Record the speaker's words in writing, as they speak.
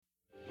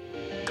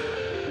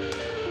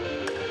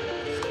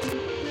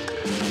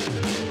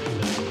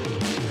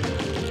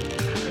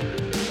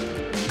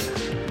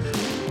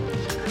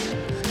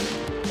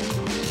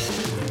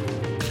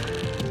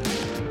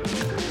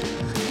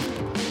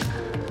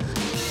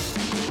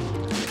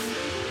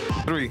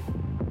3.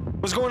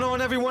 What's going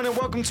on, everyone, and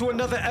welcome to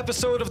another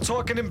episode of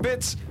Talking in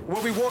Bits,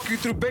 where we walk you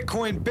through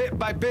Bitcoin bit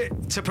by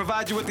bit to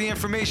provide you with the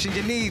information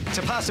you need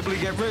to possibly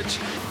get rich.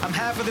 I'm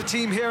half of the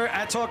team here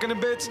at Talking in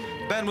Bits.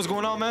 Ben, what's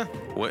going on, man?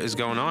 What is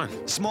going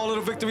on? Small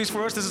little victories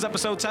for us. This is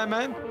episode 10,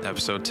 man.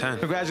 Episode 10.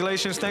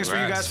 Congratulations. Thanks for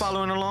you guys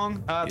following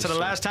along. To the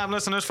last-time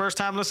listeners,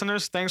 first-time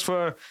listeners, thanks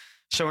for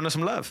showing us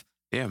some love.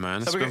 Yeah,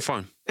 man. It's been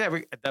fun. Yeah,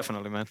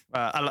 definitely, man.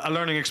 A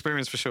learning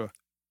experience for sure.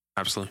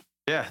 Absolutely.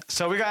 Yeah.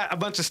 So we got a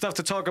bunch of stuff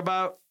to talk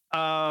about.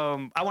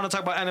 I want to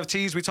talk about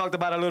NFTs. We talked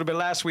about it a little bit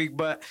last week,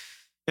 but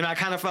I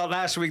kind of felt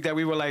last week that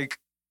we were like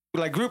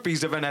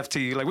groupies of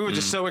NFT. Like we were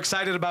just so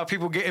excited about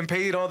people getting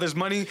paid all this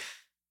money.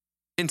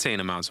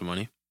 Insane amounts of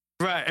money.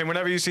 Right. And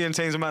whenever you see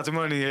insane amounts of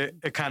money,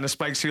 it kind of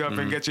spikes you up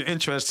and gets your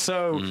interest.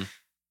 So,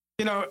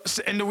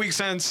 in the week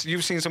since,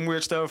 you've seen some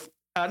weird stuff.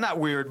 Not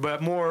weird,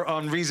 but more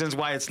on reasons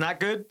why it's not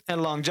good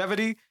and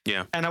longevity.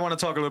 Yeah. And I want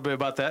to talk a little bit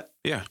about that.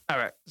 Yeah. All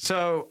right.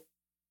 So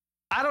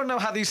I don't know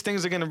how these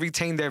things are going to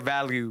retain their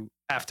value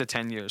after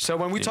 10 years. So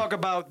when we talk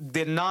about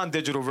the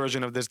non-digital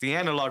version of this, the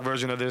analog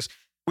version of this,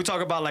 we talk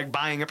about like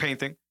buying a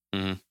painting,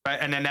 right?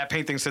 And then that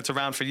painting sits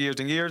around for years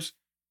and years.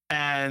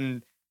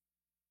 And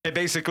it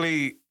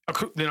basically,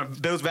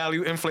 builds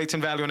value, inflates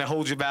in value, and it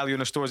holds your value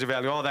and it stores your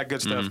value, all that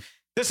good stuff.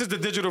 This is the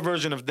digital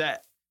version of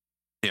that.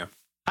 Yeah.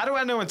 How do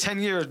I know in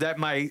 10 years that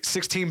my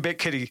 16-bit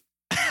kitty...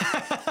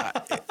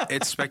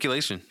 It's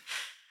speculation.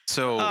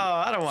 So,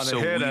 I don't want to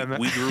hear that,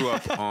 man. We grew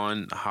up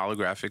on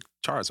holographic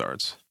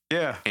Charizards.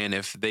 Yeah. And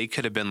if they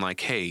could have been like,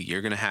 hey,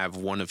 you're going to have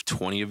one of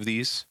 20 of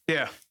these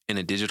in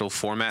a digital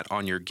format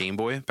on your Game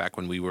Boy back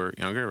when we were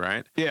younger,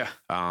 right? Yeah.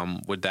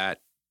 Would that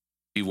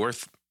be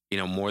worth,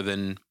 more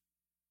than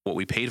what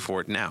we paid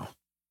for it now?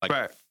 Like,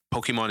 right.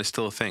 Pokemon is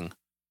still a thing.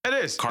 It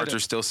is. Cards are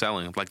still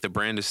selling. Like, the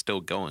brand is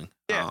still going.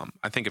 Yeah.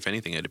 I think, if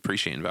anything, it'd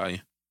appreciate in value.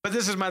 But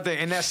this is my thing.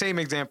 In that same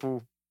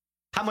example,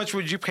 how much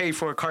would you pay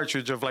for a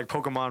cartridge of, like,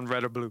 Pokemon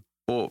Red or Blue?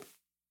 Well,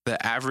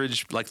 the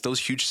average, like, those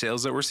huge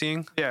sales that we're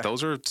seeing,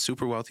 those are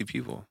super wealthy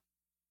people.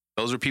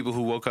 Those are people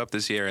who woke up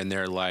this year and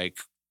they're, like,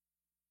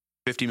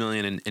 50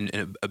 million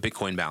in a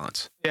Bitcoin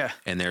balance. Yeah.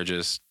 And they're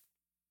just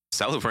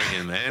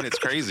celebrating, man. It's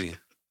crazy.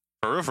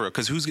 For real.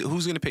 Because who's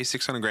going to pay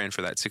 $600,000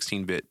 for that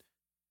 16-bit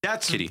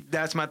kitty?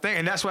 That's my thing.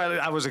 And that's why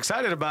I was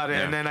excited about it.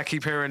 Yeah. And then I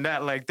keep hearing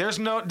that. Like, there's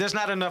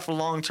not enough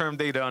long-term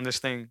data on this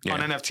thing, on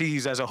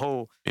NFTs as a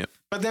whole. Yeah.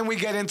 But then we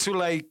get into,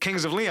 like,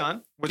 Kings of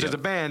Leon, which is a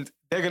band.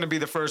 They're going to be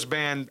the first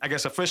band, I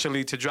guess,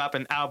 officially to drop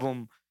an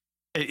album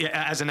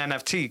as an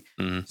NFT.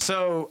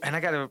 So, and I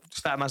got to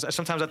stop myself.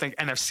 Sometimes I think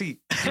NFC,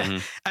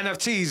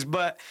 NFTs.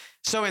 But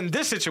so in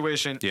this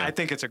situation, I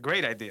think it's a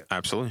great idea.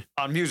 Absolutely.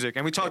 On music.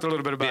 And we talked a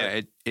little bit about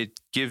it. Yeah, it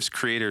gives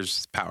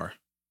creators power.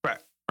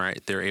 Right.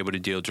 They're able to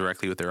deal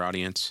directly with their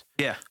audience.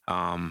 Yeah.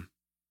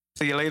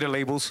 See you later,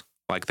 labels.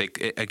 Like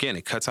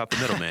it cuts out the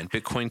middleman.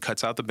 Bitcoin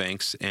cuts out the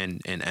banks, and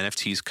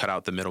NFTs cut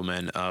out the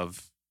middlemen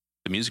of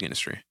the music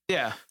industry.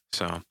 Yeah.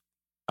 So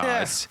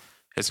it's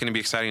going to be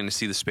exciting to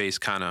see the space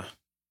kind of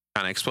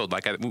explode.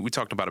 Like we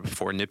talked about it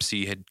before.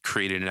 Nipsey had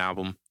created an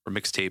album or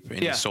mixtape,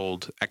 and he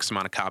sold X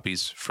amount of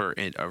copies for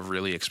a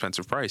really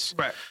expensive price.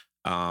 Right.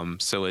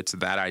 So it's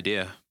that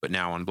idea, but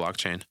now on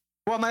blockchain.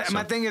 Well,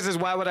 my thing is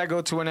why would I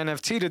go to an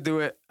NFT to do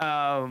it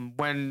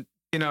when,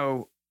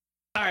 all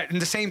right, in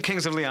the same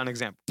Kings of Leon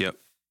example. Yep.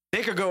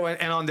 They could go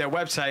and on their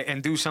website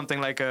and do something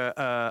like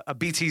a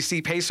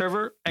BTC pay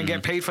server and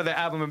get paid for their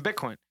album in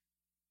Bitcoin.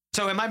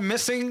 So am I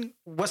missing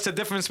what's the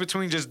difference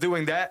between just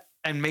doing that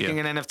and making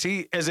an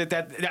NFT? Is it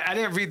that I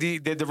didn't read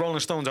the Rolling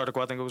Stones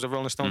article. I think it was a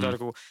Rolling Stones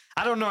article.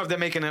 I don't know if they're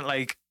making it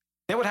like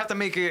they would have to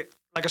make it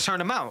like a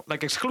certain amount,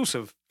 like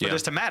exclusive for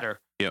this to matter.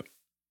 Yep.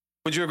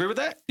 Would you agree with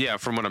that? Yeah,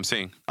 from what I'm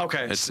seeing.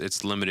 Okay.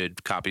 It's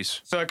limited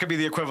copies. So it could be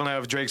the equivalent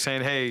of Drake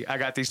saying, hey, I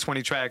got these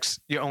 20 tracks.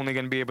 You're only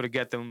going to be able to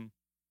get them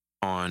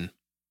on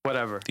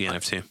whatever. The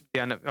NFT.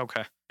 Yeah.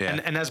 Okay.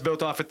 Yeah. And that's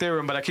built off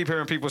Ethereum, but I keep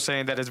hearing people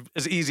saying that it's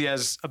as easy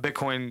as a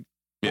Bitcoin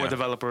core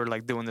developer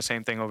like doing the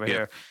same thing over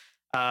here.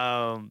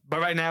 But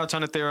right now it's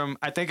on Ethereum.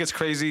 I think it's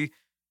crazy.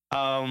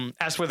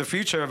 As for the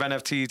future of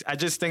NFTs, I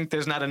just think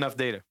there's not enough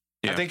data.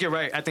 Yeah. I think you're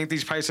right. I think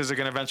these prices are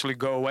going to eventually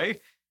go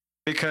away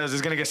because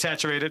it's going to get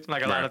saturated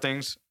like a lot of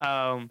things.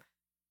 And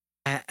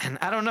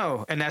I don't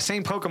know. In that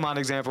same Pokemon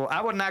example,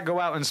 I would not go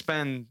out and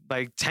spend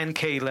like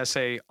 $10K, let's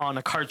say, on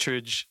a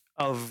cartridge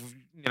of,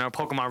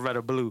 Pokemon Red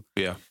or Blue.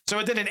 Yeah. So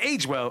it didn't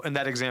age well in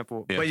that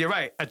example. Yeah. But you're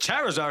right. A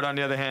Charizard, on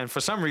the other hand, for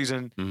some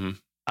reason,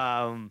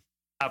 I'll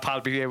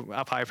probably pay a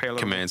little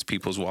commands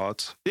people's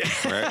wallets. Yeah.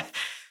 Right.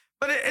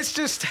 But it's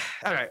just,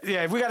 all right.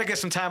 Yeah, we got to get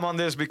some time on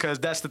this because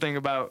that's the thing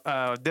about,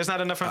 there's not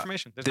enough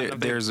information.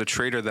 There's a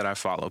trader that I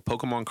follow.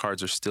 Pokemon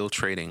cards are still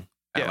trading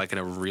at like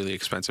a really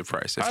expensive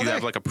price. If you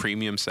have like a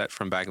premium set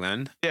from back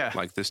then,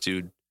 like this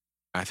dude,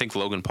 I think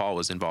Logan Paul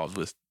was involved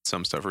with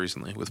some stuff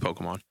recently with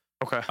Pokemon.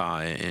 Okay.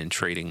 And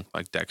trading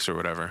like decks or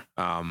whatever.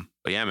 But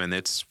yeah, man,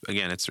 it's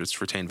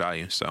retained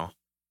value. So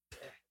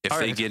if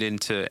they get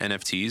into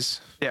NFTs,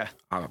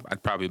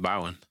 I'd probably buy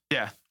one.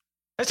 Yeah.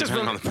 It's just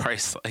depending on the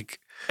price, like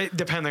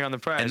depending on the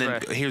price. And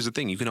then here's the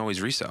thing: you can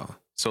always resell.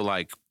 So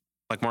like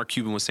like Mark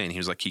Cuban was saying, he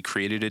was like, he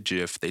created a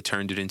GIF, they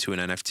turned it into an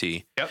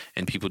NFT,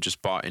 and people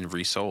just bought and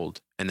resold.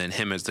 And then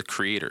him as the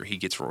creator, he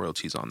gets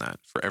royalties on that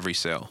for every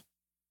sale.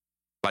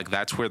 Like,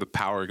 that's where the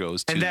power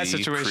goes to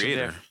the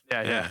creator.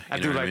 Yeah. I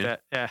do like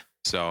that. Yeah.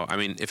 So, I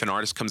mean, if an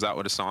artist comes out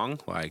with a song,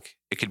 like,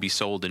 it could be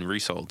sold and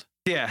resold.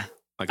 Yeah.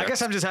 Like, I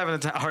guess I'm just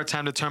having a hard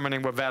time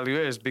determining what value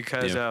is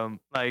because,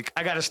 like,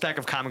 I got a stack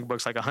of comic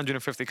books, like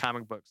 150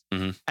 comic books.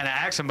 And I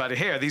asked somebody,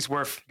 hey, are these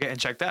worth getting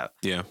checked out?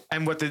 Yeah.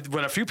 And what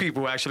a few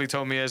people actually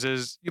told me is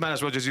you might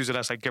as well just use it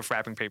as, like, gift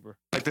wrapping paper.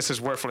 Like, this is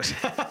worthless.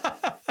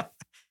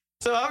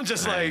 So I'm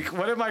just like,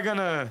 what am I going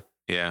to...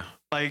 Yeah.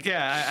 Like,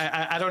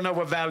 I don't know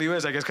what value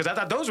is, I guess, because I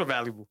thought those were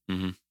valuable.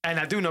 And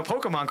I do know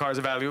Pokemon cards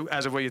are value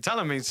as of what you're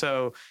telling me.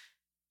 So...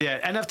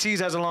 yeah, NFTs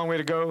has a long way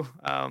to go.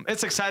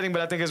 It's exciting,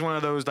 but I think it's one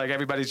of those, like,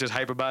 everybody's just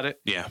hype about it.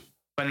 Yeah.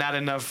 But not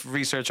enough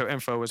research or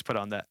info was put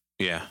on that.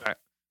 Yeah. Right.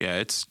 Yeah,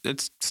 it's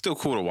still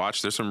cool to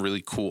watch. There's some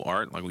really cool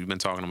art, like we've been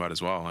talking about as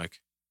well.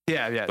 Like,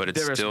 yeah. But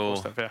it's still cool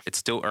stuff, it's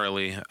still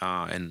early,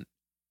 and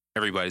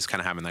everybody's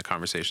kind of having that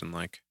conversation.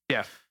 Like,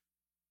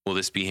 will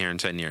this be here in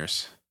 10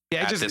 years?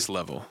 Yeah, at this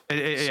level.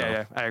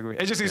 Yeah, I agree.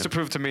 It just needs to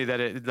prove to me that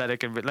it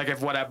can, like,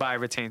 if what I buy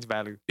retains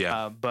value.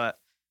 Yeah. But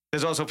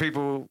there's also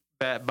people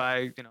that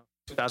buy,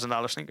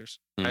 $2,000 sneakers,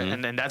 right?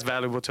 And that's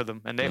valuable to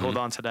them, and they hold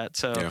on to that.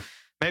 So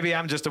maybe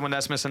I'm just the one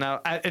that's missing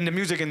out. In the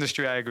music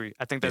industry, I agree.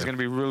 I think that's going to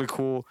be really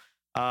cool,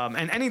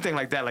 and anything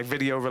like that, like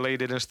video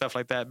related and stuff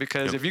like that.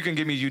 Because if you can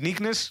give me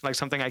uniqueness, like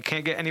something I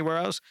can't get anywhere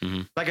else,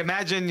 like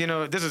imagine,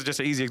 this is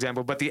just an easy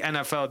example, but the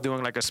NFL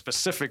doing like a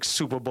specific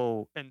Super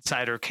Bowl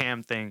insider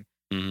cam thing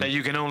that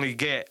you can only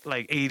get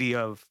like 80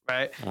 of,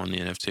 right? On the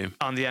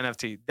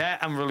NFT.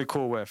 That I'm really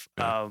cool with.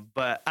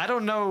 But I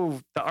don't know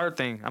the art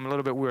thing. I'm a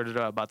little bit weirded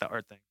out about the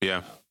art thing.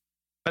 Yeah.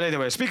 But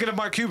anyway, speaking of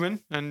Mark Cuban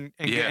and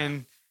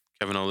getting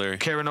Kevin O'Leary.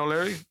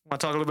 Want to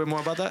talk a little bit more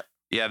about that?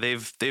 Yeah,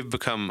 they've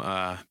become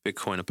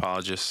Bitcoin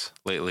apologists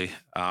lately.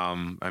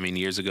 I mean,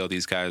 years ago,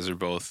 these guys are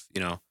both,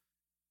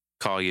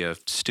 call you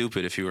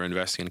stupid if you were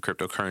investing in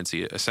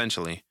cryptocurrency,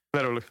 essentially.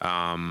 Literally.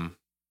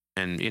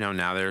 And,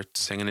 now they're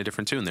singing a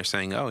different tune. They're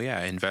saying, oh,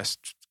 yeah,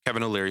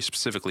 Kevin O'Leary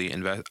specifically,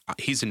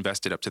 he's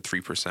invested up to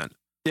 3%.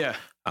 Yeah.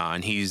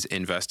 And he's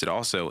invested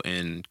also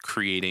in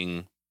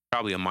creating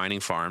probably a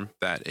mining farm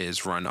that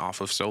is run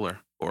off of solar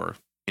or,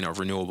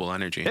 renewable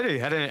energy. Did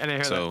he? I didn't hear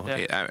that.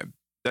 So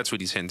that's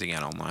what he's hinting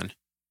at online.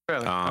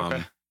 Really?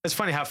 Okay. It's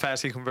funny how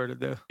fast he converted,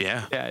 though.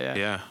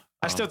 Yeah.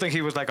 I still think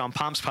he was like on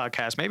Pomp's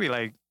podcast, maybe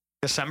like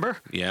December.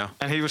 Yeah.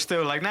 And he was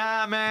still like,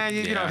 nah, man,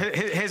 you know,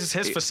 his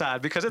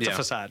facade, because it's a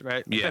facade,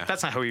 right? Yeah.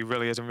 That's not who he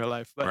really is in real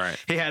life. But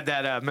he had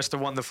that Mr.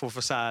 Wonderful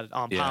facade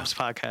on Pomp's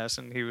podcast,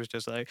 and he was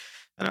just like,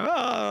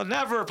 oh,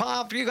 never,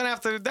 Pomp, you're going to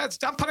have to,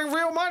 I'm putting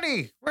real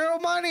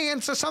money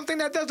into something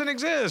that doesn't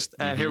exist.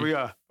 And here we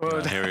are.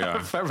 Here we are.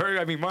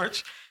 February,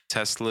 March.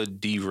 Tesla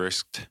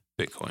de-risked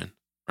Bitcoin,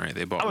 right?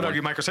 They bought I would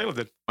argue Michael Saylor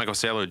did. Michael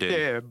Saylor did.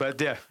 Yeah, but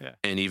yeah.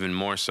 And even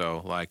more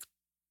so, like,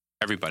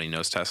 everybody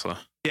knows Tesla.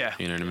 Yeah.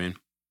 You know what I mean?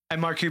 And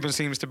Mark Cuban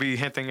seems to be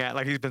hinting at,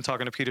 like, he's been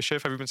talking to Peter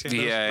Schiff. Have you been seeing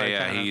those?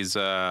 Yeah. He's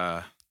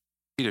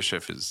Peter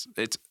Schiff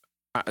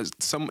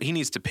he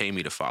needs to pay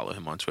me to follow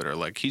him on Twitter.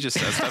 Like, he just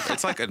says stuff.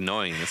 It's like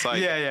annoying. It's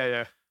like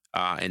yeah.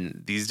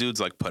 And these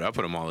dudes like put up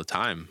with him all the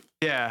time.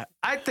 Yeah,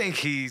 I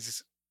think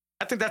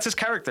that's his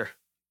character.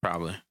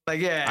 Probably. Like,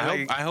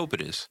 yeah. I hope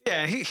it is.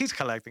 Yeah, he's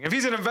collecting. If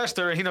he's an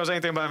investor and he knows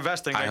anything about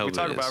investing, like we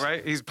talk about,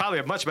 right? He's probably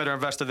a much better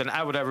investor than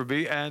I would ever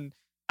be. And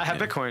I have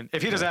Bitcoin.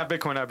 If he doesn't have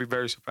Bitcoin, I'd be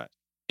very surprised.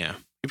 Yeah,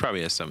 he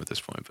probably has some at this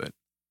point, but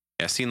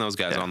I've seen those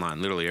guys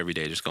online literally every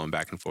day, just going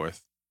back and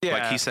forth. Yeah.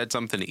 Like, he said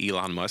something to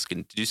Elon Musk,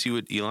 and did you see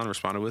what Elon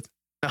responded with?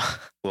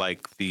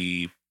 Like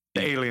the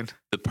alien,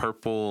 the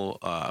purple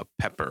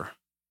pepper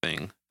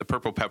thing, the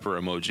purple pepper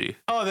emoji.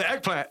 Oh, the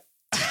eggplant.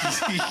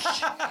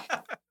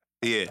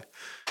 Yeah.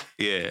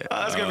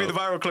 Oh, that's gonna be the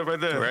viral clip right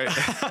there, right?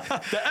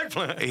 The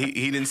eggplant.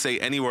 He didn't say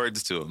any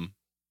words to him.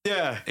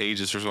 Yeah. He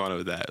just responded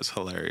with that. It was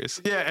hilarious.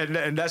 Yeah,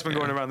 and that's been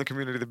going around the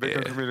community, the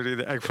Bitcoin community,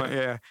 the eggplant.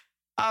 Yeah.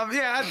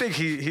 I think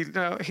he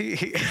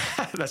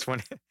that's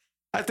funny.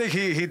 I think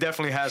he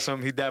definitely has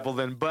some he dabbled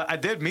in. But I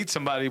did meet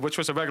somebody, which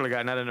was a regular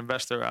guy, not an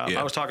investor.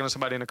 I was talking to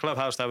somebody in the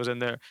clubhouse that was in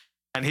there,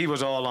 and he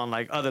was all on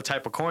like other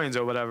type of coins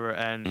or whatever,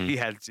 and he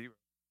had zero.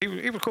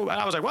 He was cool.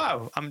 And I was like,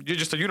 wow, you're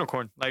just a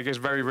unicorn. Like, it's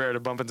very rare to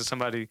bump into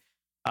somebody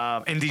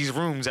in these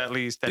rooms, at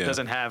least, that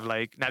doesn't have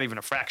like not even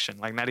a fraction,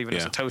 like not even a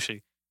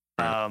Satoshi.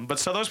 Right. But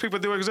so those people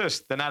do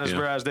exist. They're not as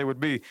rare as they would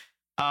be.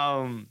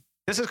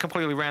 This is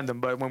completely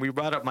random, but when we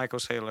brought up Michael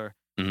Saylor,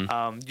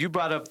 you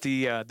brought up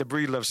the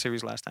Breedlove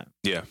series last time.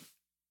 Yeah.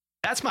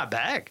 That's my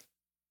bag.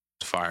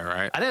 It's fire,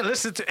 right? I didn't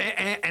listen to,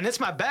 and it's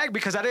my bag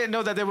because I didn't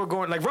know that they were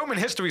going, like, Roman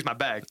history is my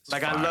bag.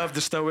 Like, I love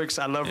the Stoics.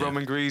 I love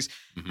Roman Greece.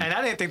 And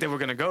I didn't think they were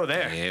going to go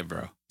there. Yeah,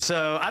 bro.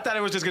 So I thought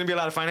it was just going to be a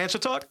lot of financial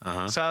talk.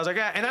 So I was like,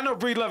 and I know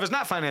Breedlove is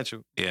not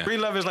financial. Yeah.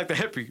 Breedlove is like the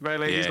hippie, right?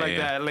 Like, he's like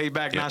that laid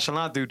back,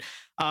 nonchalant dude.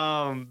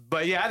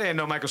 But yeah, I didn't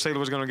know Michael Saylor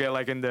was going to get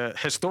like in the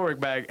historic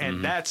bag.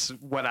 And that's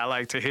what I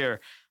like to hear.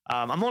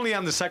 I'm only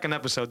on the second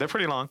episode. They're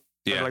pretty long.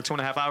 They're like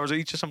 2.5 hours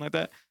each or something like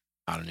that.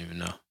 I don't even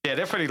know. Yeah,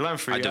 they're pretty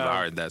lengthy. I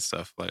devoured that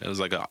stuff. Like it's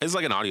like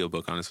an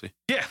audiobook, honestly.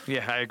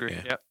 Yeah, I agree.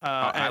 Yeah.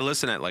 I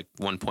listen at like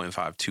 1.5,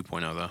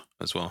 2.0 though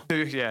as well.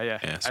 Yeah.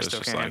 So I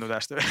still can't handle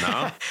that stuff.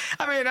 No,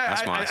 I mean,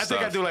 I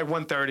think I do like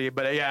 130,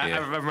 but I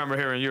remember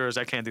hearing yours.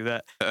 I can't do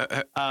that.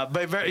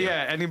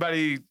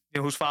 Anybody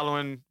who's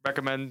following,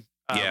 recommend.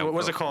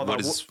 What's it called?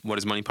 What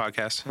is Money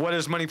Podcast? What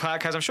is Money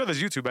Podcast? I'm sure there's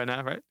YouTube by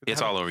now, right?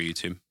 It's all over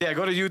YouTube. Yeah,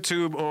 go to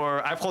YouTube,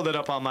 or I pulled it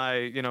up on my,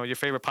 your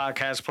favorite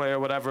podcast player or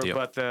whatever. Yep.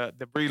 But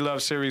the Breed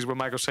Love series with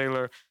Michael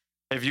Saylor,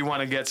 if you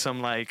want to get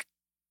some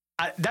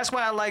that's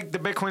why I like the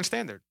Bitcoin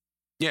Standard.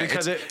 Yeah,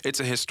 because it's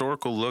a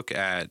historical look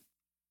at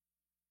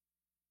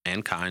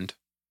mankind,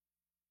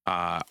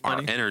 our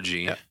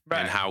energy,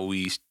 and how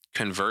we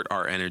convert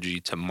our energy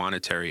to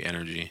monetary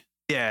energy.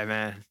 Yeah,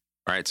 man.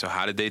 Right. So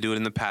how did they do it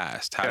in the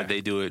past? How did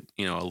they do it,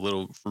 a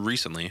little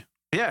recently?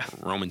 Yeah.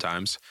 Roman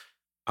times.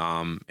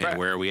 And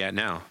where are we at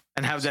now?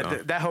 And how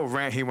that whole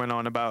rant he went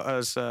on about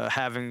us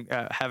having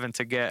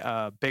to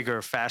get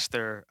bigger,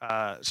 faster,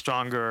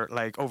 stronger,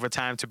 like over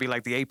time to be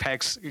like the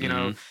apex,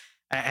 know,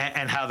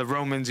 and how the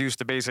Romans used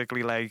to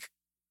basically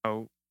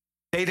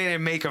they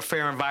didn't make a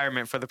fair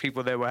environment for the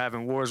people they were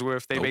having wars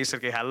with. They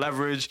basically had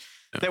leverage.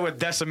 They would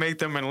decimate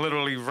them and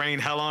literally rain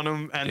hell on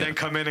them and then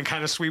come in and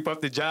kind of sweep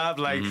up the job.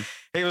 Like,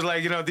 he was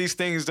like, these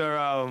things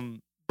are,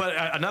 but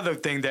another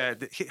thing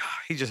that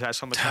he just has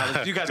so much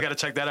knowledge. You guys got to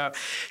check that out.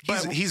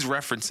 He's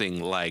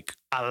referencing like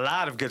a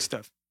lot of good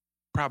stuff.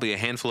 Probably a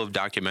handful of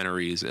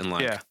documentaries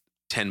and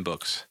 10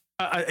 books.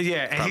 And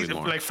he's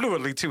like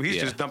fluidly too.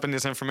 He's just dumping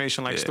this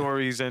information like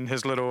stories and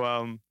his little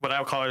what I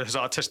would call it his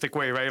autistic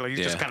way, right? Like he's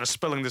just kind of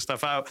spilling this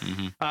stuff out.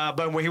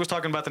 But when he was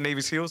talking about the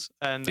Navy SEALs,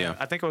 and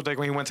I think it was like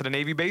when he went to the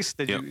Navy base,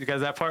 did you guys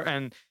that part?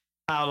 And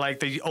how like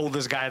the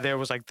oldest guy there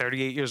was like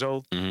 38 years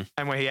old, and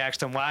when he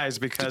asked him why, is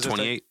because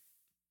 28.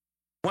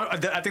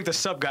 I think the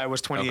sub guy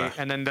was 28,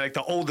 and then like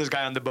the oldest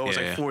guy on the boat was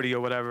like 40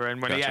 or whatever.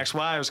 And when he asked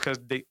why, it was because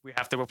we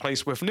have to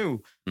replace with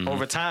new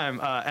over time.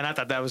 And I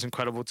thought that was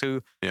incredible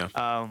too. Yeah.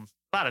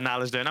 A lot of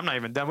knowledge there, and I'm not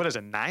even done. What is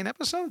it, 9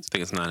 episodes? I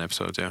think it's 9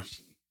 episodes,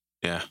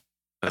 yeah.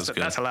 That's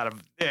a lot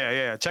of,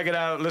 Check it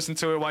out. Listen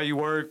to it while you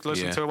work.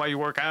 Listen to it while you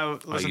work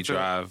out. While you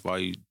drive, while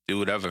you do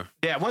whatever.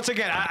 Yeah, once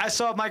again, I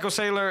saw Michael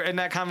Saylor in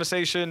that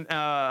conversation,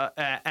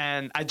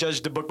 and I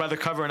judged the book by the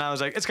cover, and I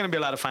was like, it's going to be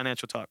a lot of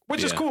financial talk,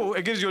 which is cool.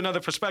 It gives you another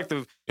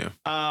perspective. Yeah.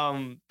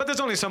 But there's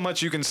only so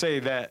much you can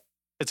say that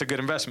it's a good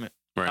investment.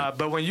 Right.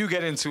 But when you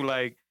get into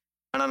like,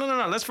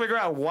 no. Let's figure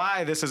out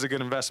why this is a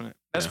good investment.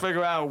 Let's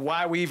figure out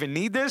why we even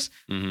need this,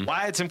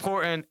 why it's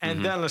important,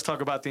 and then let's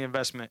talk about the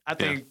investment. I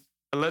think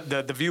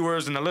the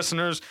viewers and the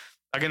listeners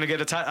are going to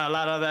get a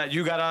lot out of that.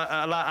 You got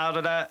a lot out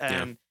of that,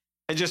 and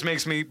it just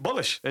makes me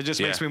bullish. It just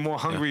makes me more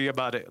hungry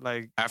about it.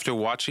 Like after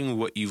watching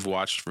what you've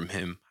watched from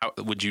him, how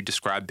would you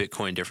describe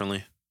Bitcoin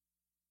differently?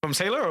 From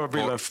Saylor or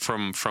Breed Love?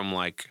 From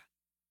like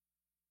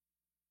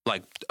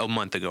a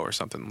month ago or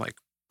something like.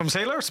 From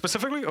Saylor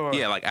specifically? Or?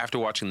 Yeah, like after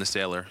watching the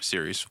Saylor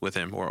series with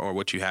him or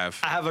what you have.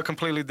 I have a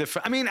completely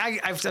different... I mean,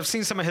 I've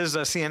seen some of his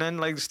CNN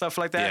like stuff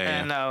like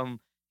that. And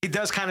he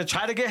does kind of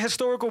try to get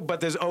historical,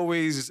 but there's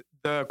always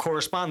the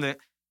correspondent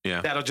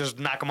that'll just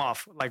knock him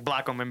off, like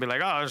block him and be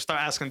like, oh, start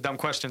asking dumb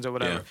questions or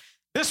whatever. Yeah.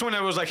 This one,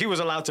 it was like he was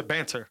allowed to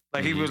banter.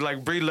 Like he was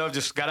like, Breed Love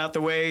just got out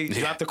the way,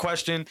 dropped the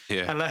question,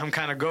 and let him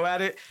kind of go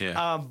at it.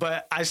 Yeah.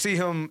 But I see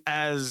him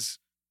as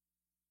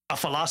a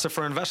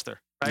philosopher investor.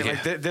 Right? Yeah.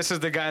 Like this is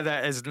the guy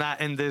that is not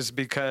in this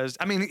because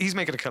he's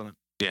making a killing.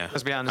 Yeah,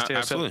 let's be honest here.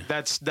 Absolutely.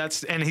 So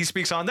that's and he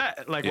speaks on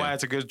that, like why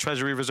it's a good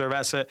treasury reserve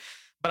asset.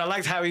 But I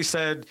liked how he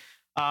said,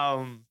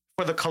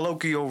 for the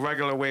colloquial,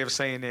 regular way of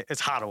saying it,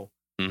 it's HODL.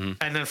 And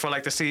then for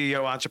like the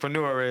CEO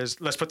entrepreneur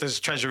is let's put this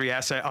treasury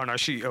asset on our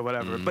sheet or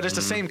whatever. But it's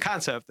the same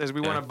concept as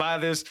we want to buy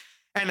this.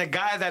 And a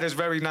guy that is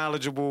very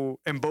knowledgeable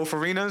in both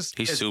arenas.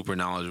 He's super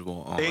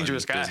knowledgeable.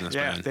 Dangerous guy.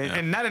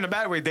 And not in a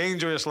bad way.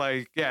 Dangerous.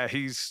 Like,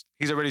 he's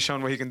already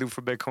shown what he can do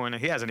for Bitcoin, and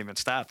he hasn't even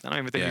stopped. I don't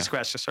even think he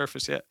scratched the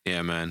surface yet.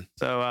 Yeah, man.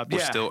 So we're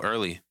still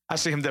early. I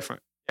see him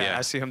different.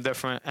 I see him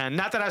different. And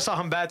not that I saw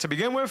him bad to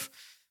begin with,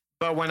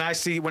 but when I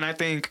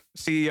think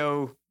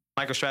CEO,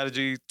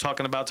 MicroStrategy,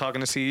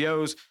 talking to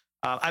CEOs,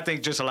 I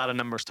think just a lot of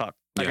numbers talk.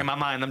 Like in my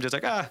mind, I'm just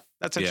like,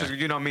 that's interesting.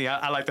 You know me.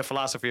 I like the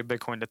philosophy of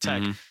Bitcoin, the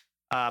tech.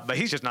 But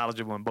he's just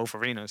knowledgeable in both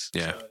arenas.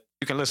 Yeah. So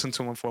you can listen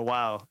to him for a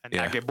while and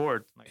not get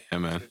bored. Like,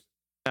 man.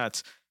 I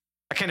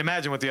can't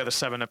imagine what the other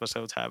 7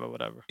 episodes have or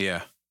whatever.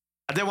 Yeah.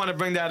 I did want to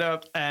bring that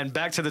up and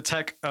back to the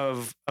tech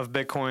of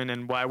Bitcoin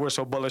and why we're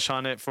so bullish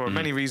on it for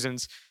many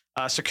reasons.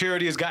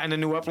 Security has gotten a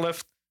new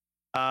uplift.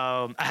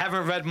 I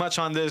haven't read much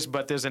on this,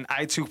 but there's an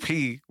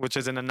I2P, which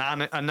is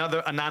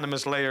another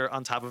anonymous layer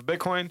on top of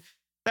Bitcoin.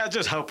 That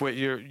just help with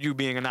you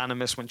being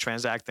anonymous when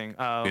transacting.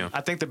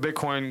 I think the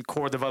Bitcoin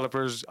core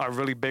developers are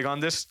really big on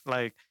this,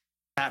 like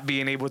not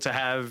being able to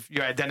have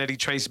your identity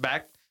traced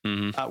back,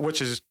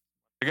 which is,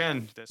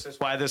 again, this is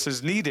why this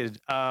is needed.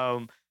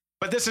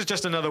 But this is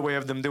just another way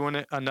of them doing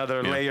it,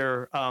 another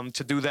layer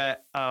to do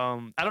that.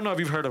 I don't know if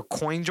you've heard of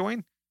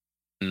CoinJoin.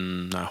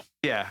 No.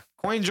 Yeah.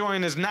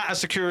 CoinJoin is not a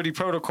security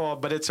protocol,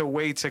 but it's a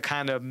way to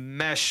kind of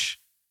mesh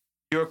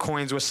your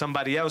coins with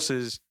somebody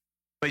else's,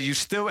 but you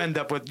still end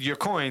up with your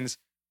coins.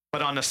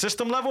 But on a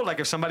system level, like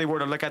if somebody were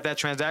to look at that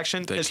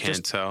transaction, it's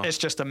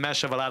just a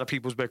mesh of a lot of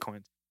people's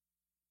Bitcoins.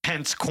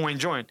 Hence,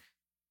 CoinJoin.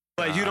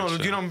 But you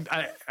don't.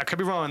 I could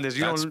be wrong on this.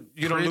 You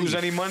don't lose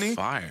any money.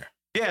 Fire.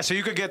 Yeah, so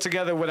you could get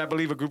together with, I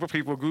believe, a group of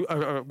people,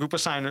 a group of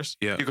signers.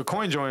 Yeah. You could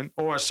CoinJoin,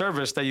 or a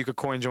service that you could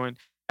CoinJoin,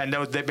 and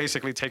they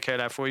basically take care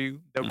of that for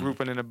you. They'll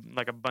group it in a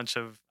bunch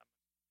of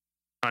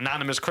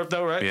anonymous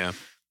crypto, right? Yeah.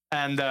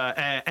 And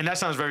that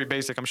sounds very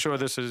basic. I'm sure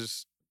this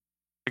is,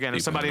 again,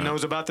 if somebody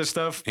knows about this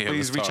stuff,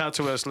 please reach out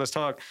to us. Let's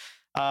talk.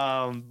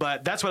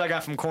 But that's what I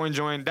got from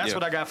CoinJoin. That's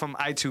what I got from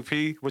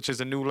I2P, which is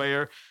a new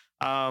layer.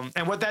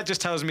 And what that just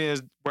tells me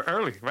is we're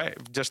early, right?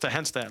 Just to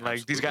hence that.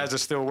 Like, these guys are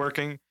still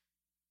working.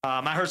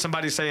 I heard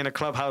somebody say in a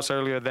Clubhouse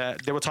earlier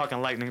that they were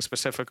talking Lightning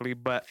specifically,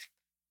 but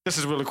this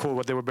is really cool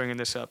what they were bringing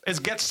this up.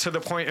 It gets to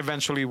the point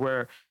eventually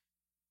where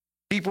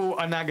people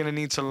are not going to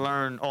need to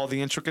learn all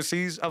the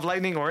intricacies of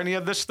Lightning or any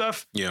of this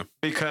stuff. Yeah.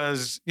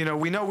 Because,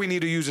 we know we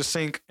need to use a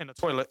sink in a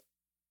toilet,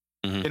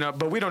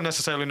 but we don't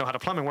necessarily know how the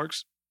plumbing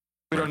works.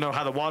 We don't know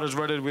how the water's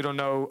rutted. We don't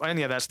know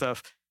any of that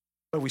stuff,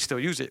 but we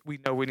still use it. We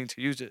know we need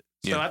to use it.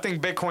 So I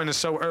think Bitcoin is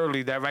so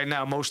early that right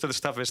now most of the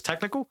stuff is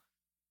technical.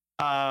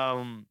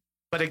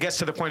 But it gets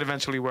to the point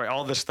eventually where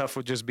all this stuff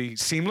would just be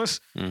seamless,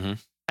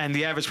 and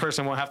the average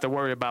person won't have to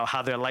worry about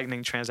how their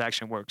Lightning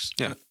transaction works.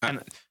 Yeah.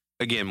 And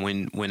again,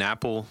 when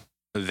Apple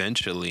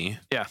eventually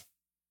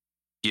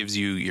gives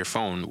you your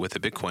phone with a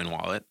Bitcoin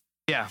wallet,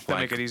 they'll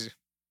make it easy.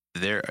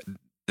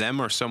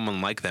 Them or someone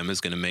like them is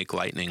going to make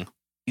Lightning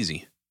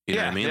easy. You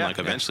know what I mean? Like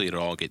eventually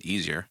it'll all get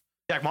easier.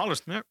 Jack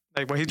Mallers,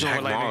 like what he's doing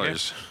with Lightning,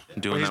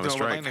 doing that with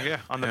Strike,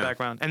 on the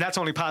background, and that's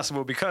only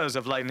possible because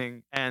of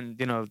Lightning and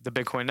the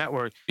Bitcoin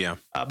network. Yeah,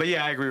 but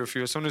I agree with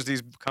you. As soon as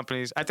these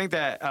companies, I think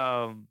that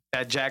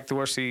that Jack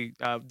Dorsey,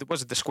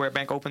 was it the Square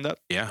Bank opened up?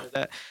 Yeah,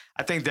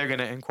 I think they're going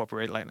to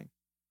incorporate Lightning.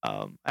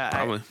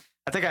 Probably.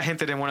 I think I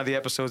hinted in one of the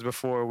episodes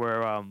before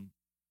where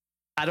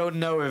I don't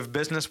know if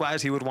business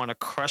wise he would want to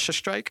crush a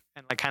Strike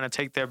and like kind of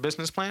take their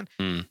business plan.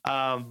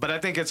 But I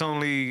think it's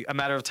only a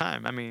matter of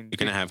time. I mean, you're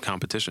going to have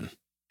competition.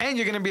 And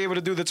you're going to be able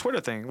to do the Twitter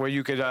thing where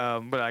you could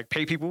like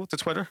pay people to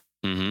Twitter.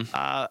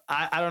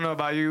 I don't know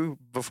about you.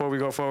 Before we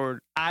go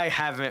forward, I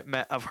haven't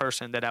met a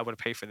person that I would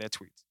pay for their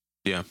tweets.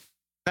 Yeah.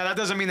 Now, that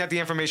doesn't mean that the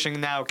information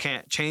now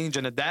can't change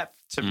and adapt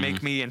to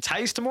make me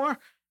enticed more.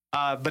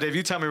 But if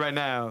you tell me right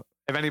now,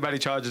 if anybody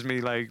charges me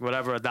like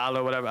whatever,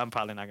 $1, whatever, I'm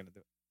probably not going to do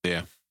it.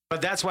 Yeah.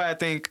 But that's why I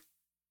think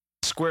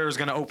Square is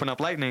going to open up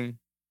Lightning,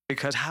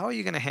 because how are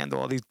you going to handle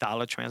all these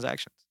dollar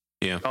transactions?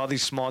 Yeah. All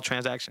these small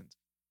transactions.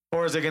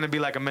 Or is it going to be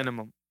like a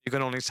minimum? You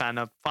can only sign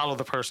up, follow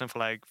the person for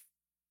like.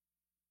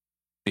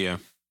 Yeah.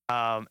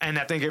 And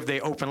I think if they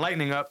open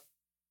Lightning up,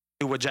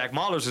 do what Jack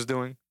Mallers is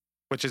doing,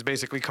 which is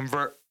basically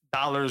convert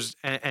dollars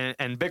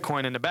and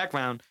Bitcoin in the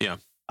background. Yeah.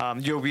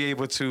 You'll be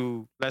able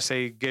to, let's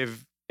say,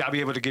 I'll be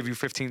able to give you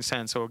 15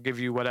 cents or give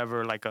you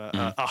whatever, like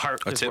a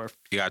heart is tip. worth.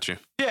 You got you.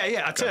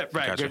 Yeah, a tip.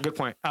 Right. Good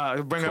point.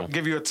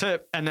 Give you a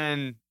tip, and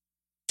then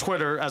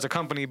Twitter as a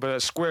company,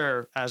 but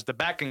Square as the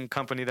backing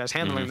company that's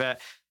handling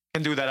that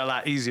can do that a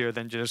lot easier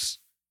than just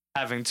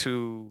having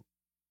to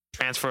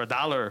transfer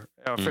 $1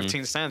 or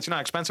 15 cents. You know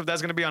how expensive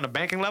that's going to be on a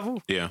banking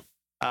level? Yeah.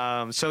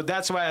 So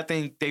that's why I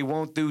think they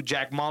won't do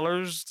Jack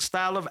Mallers'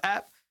 style of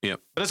app. Yep.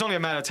 But it's only a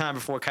matter of time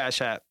before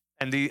Cash App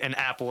and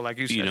Apple, like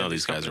you said.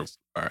 These guys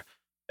are.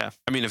 Yeah.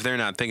 I mean, if they're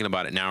not thinking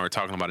about it now or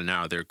talking about it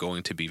now, they're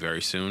going to be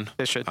very soon.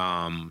 They should.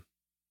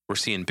 We're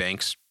seeing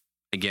banks,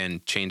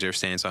 again, change their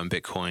stance on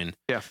Bitcoin.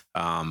 Yeah.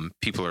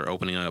 People are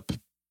opening up.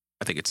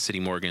 I think it's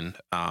JP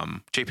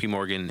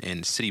Morgan,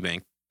 and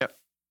Citibank. Yep.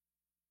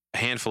 A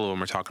handful of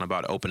them are talking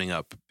about opening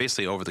up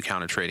basically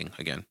over-the-counter trading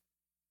again.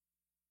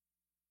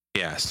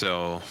 Yeah,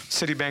 so...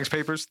 Citibank's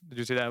papers. Did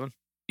you see that one?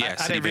 Yeah,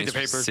 I didn't read the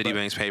papers.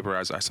 Citibank's paper.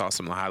 I saw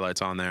some of the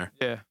highlights on there.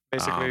 Yeah,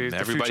 basically,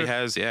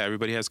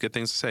 everybody has good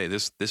things to say.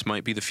 This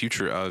might be the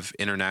future of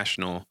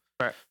international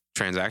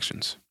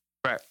transactions.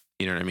 Right.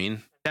 You know what I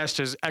mean? That's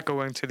just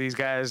echoing to these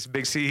guys,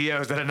 big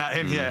CEOs that are not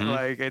in yet.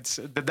 Like, it's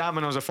the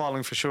dominoes are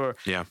falling for sure.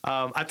 Yeah.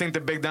 I think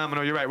the big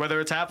domino, you're right.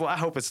 Whether it's Apple, I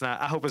hope it's not.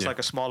 I hope it's like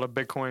a smaller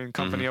Bitcoin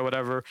company or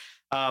whatever.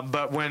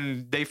 But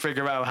when they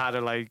figure out how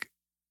to like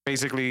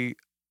basically,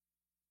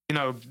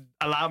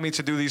 allow me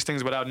to do these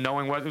things without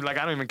knowing what, like,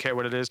 I don't even care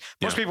what it is.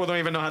 Most people don't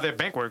even know how their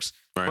bank works.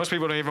 Right. Most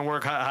people don't even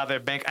work how their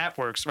bank app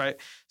works, right?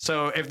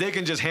 So if they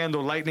can just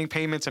handle Lightning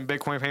payments and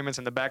Bitcoin payments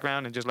in the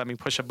background and just let me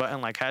push a button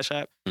like Cash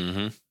App,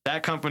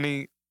 that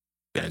company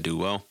gonna do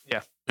well.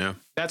 Yeah.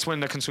 That's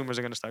when the consumers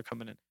are gonna start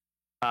coming in.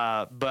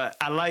 But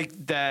I like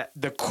that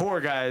the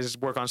core guys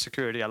work on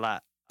security a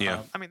lot.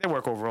 Yeah. I mean, they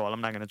work overall.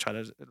 I'm not gonna try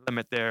to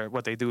limit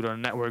what they do to the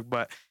network,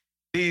 but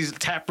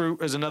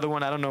Taproot is another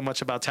one. I don't know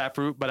much about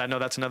Taproot, but I know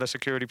that's another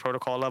security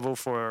protocol level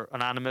for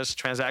anonymous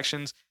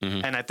transactions.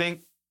 And I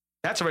think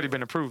that's already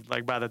been approved,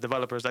 like, by the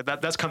developers. Like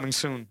that's coming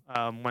soon,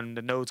 when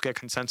the nodes get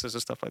consensus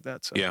and stuff like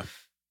that. So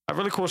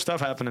really cool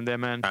stuff happening there,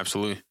 man.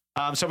 Absolutely.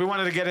 So we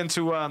wanted to get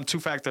into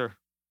two-factor.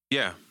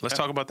 Yeah, let's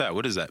talk about that.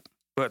 What is that?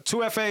 But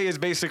 2FA is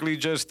basically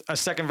just a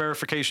second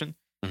verification.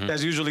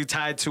 that's usually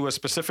tied to a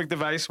specific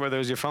device, whether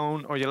it's your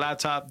phone or your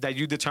laptop, that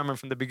you determine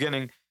from the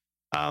beginning.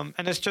 And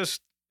it's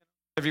just,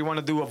 if you want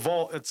to do a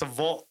vault, it's a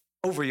vault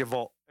over your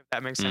vault, if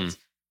that makes sense.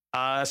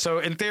 So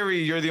in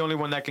theory, you're the only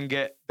one that can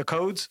get the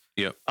codes.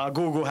 Yep.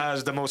 Google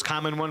has the most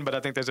common one, but I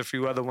think there's a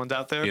few other ones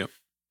out there. Yep.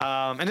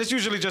 And it's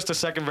usually just a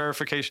second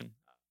verification.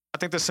 I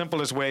think the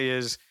simplest way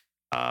is,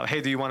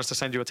 hey, do you want us to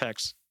send you a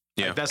text?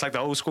 Yeah. Like, that's like the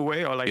old school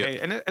way, or like, hey,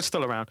 and it's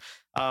still around.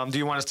 Do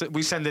you want us to,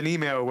 we send an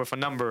email with a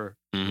number,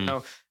 you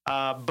know?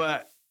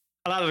 But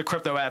a lot of the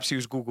crypto apps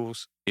use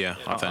Google's. Yeah,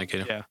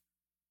 authenticator. Yeah.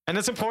 And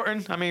it's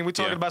important. I mean, we're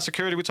talking about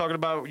security. We're talking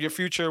about your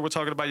future. We're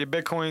talking about your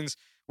Bitcoins.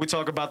 We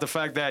talk about the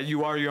fact that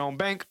you are your own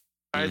bank,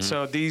 right?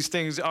 So these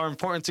things are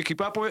important to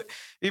keep up with.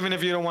 Even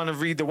if you don't want to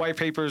read the white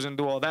papers and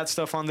do all that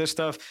stuff on this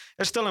stuff,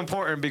 it's still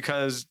important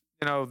because,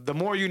 you know, the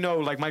more you know,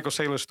 like Michael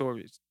Saylor's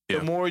stories,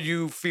 the more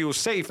you feel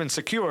safe and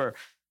secure,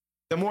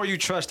 the more you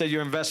trust that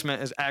your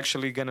investment is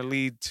actually going to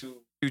lead to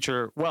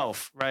future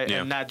wealth, right?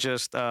 And not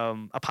just a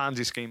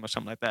Ponzi scheme or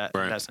something like that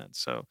in that sense.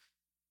 So,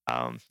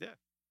 you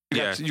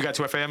got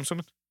 2FA, I'm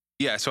assuming?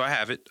 Yeah, so I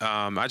have it.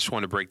 I just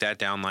want to break that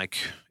down. Like,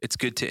 it's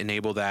good to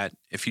enable that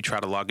if you try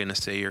to log into,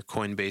 say, your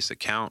Coinbase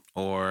account,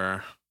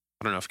 or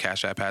I don't know if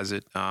Cash App has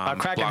it.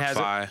 Kraken has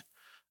it.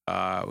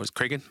 Was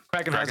Kraken?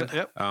 Kraken has it,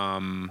 yep.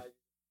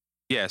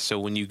 Yeah, so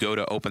when you go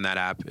to open that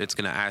app, it's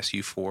going to ask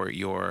you for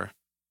your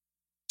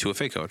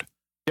 2FA code.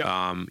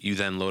 Yep. You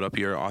then load up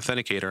your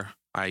authenticator.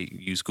 I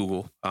use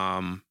Google.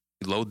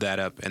 Load that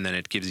up, and then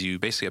it gives you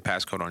basically a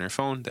passcode on your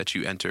phone that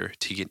you enter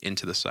to get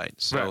into the site.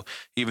 So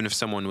even if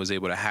someone was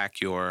able to hack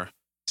your,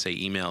 say,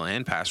 email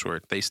and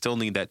password, they still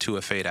need that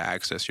 2FA to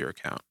access your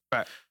account.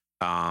 Right.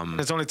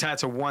 It's only tied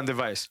to one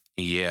device.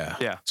 Yeah.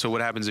 Yeah. So what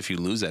happens if you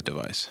lose that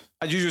device?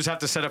 You just have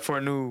to set up for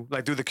a new,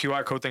 like, do the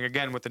QR code thing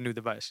again with the new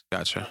device.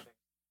 Gotcha.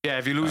 Yeah,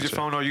 if you lose your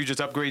phone or you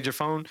just upgrade your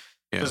phone,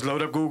 just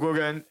load up Google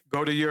again,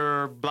 go to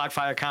your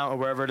BlockFi account or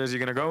wherever it is you're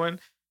going to go in.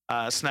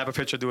 Snap a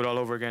picture, do it all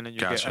over again, and you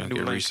get a new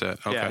link.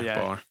 Reset. Okay,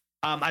 yeah.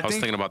 I was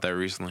thinking about that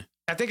recently.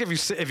 I think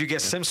if you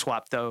get SIM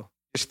swap though,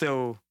 you're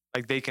still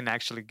like they can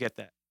actually get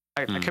that.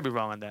 I could be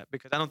wrong on that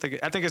because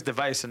I think it's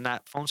device and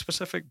not phone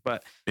specific.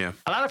 But a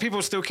lot of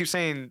people still keep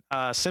saying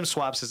SIM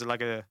swaps is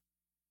like a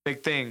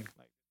big thing.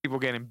 Like people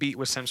getting beat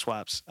with SIM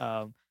swaps.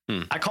 I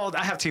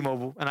have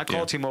T-Mobile, and I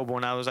called T-Mobile,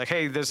 and I was like,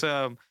 hey, this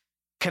can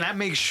I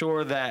make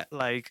sure that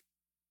like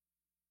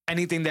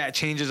anything that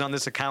changes on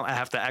this account, I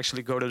have to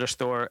actually go to the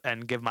store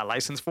and give my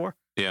license for.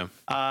 Yeah.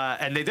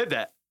 And they did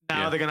that.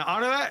 Now they're going to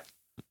honor that.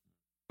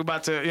 We're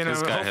about to,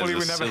 this guy hopefully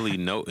has a silly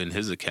note in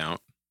his account.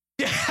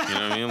 Yeah. You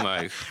know what I mean?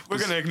 Like, we're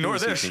going to ignore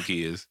this. Who do you think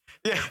he is?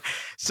 Yeah.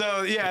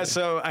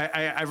 So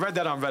I read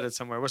that on Reddit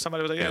somewhere where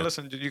somebody was like,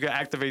 listen, you can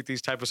activate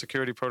these type of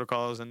security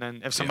protocols. And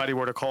then if somebody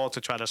were to call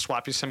to try to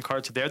swap your SIM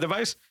card to their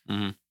device,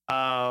 then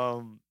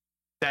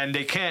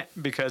they can't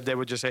because they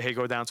would just say, hey,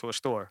 go down to a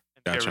store.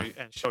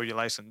 And show your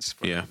license.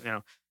 For, you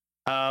know,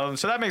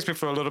 so that makes me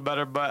feel a little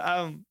better. But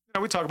you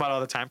know, we talk about it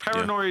all the time.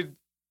 Paranoid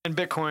in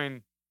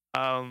Bitcoin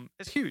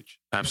is huge.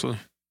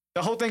 Absolutely.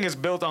 The whole thing is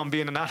built on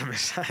being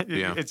anonymous.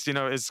 It's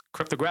it's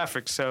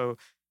cryptographic. So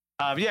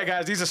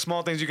guys, these are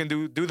small things you can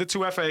do. Do the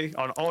 2FA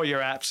on all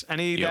your apps.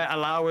 Any that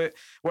allow it,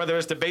 whether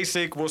it's the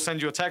basic, we'll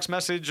send you a text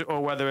message,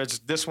 or whether it's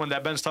this one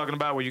that Ben's talking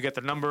about, where you get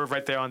the number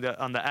right there on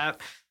the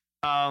app.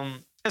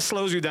 It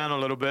slows you down a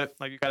little bit.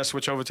 Like you got to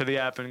switch over to the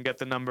app and get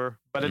the number,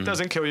 but it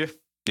doesn't kill you.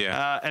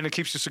 Yeah. And it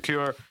keeps you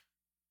secure.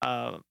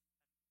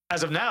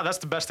 As of now, that's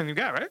the best thing you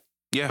got, right?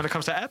 Yeah. When it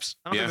comes to apps,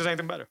 I don't think there's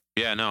anything better.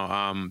 Yeah,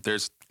 no.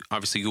 There's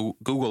obviously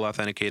Google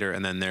Authenticator,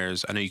 and then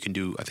I know you can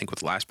do, I think,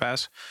 with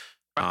LastPass.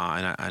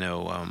 And I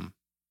know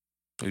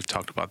we've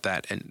talked about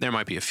that, and there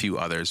might be a few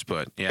others,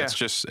 but it's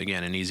just,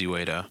 again, an easy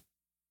way to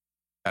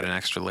add an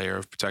extra layer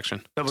of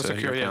protection. Double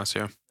secure, accounts,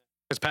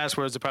 because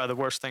passwords are probably the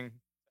worst thing.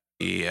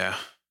 Yeah.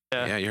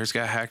 Yeah, yours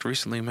got hacked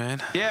recently,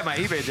 man. Yeah, my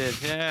eBay did.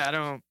 Yeah, I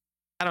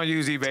don't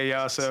use eBay,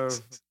 y'all, so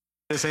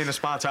this ain't a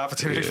sponsor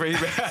opportunity for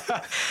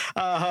eBay.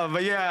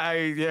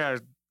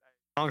 But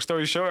long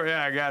story short,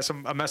 I got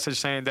a message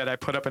saying that I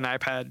put up an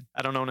iPad.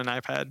 I don't own an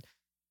iPad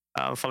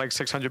for like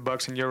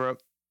 $600 in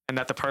Europe, and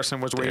that the person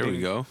was waiting. There we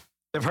go.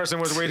 The person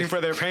was waiting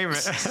for their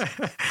payment.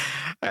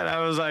 And I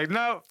was like,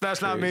 no,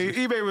 that's not me.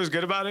 eBay was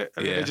good about it.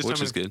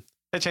 Which is good.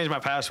 They changed my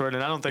password,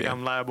 and I don't think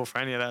I'm liable for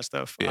any of that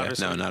stuff. Yeah,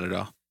 obviously. No, not at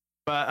all.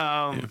 But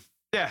I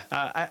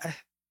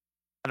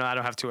know I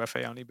don't have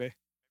 2FA on eBay.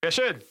 I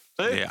should.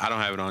 Yeah, I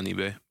don't have it on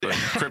eBay. But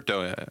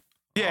crypto.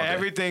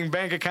 Everything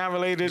bank account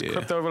related,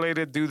 crypto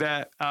related, do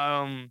that.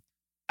 I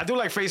do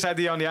like Face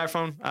ID on the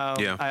iPhone.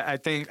 I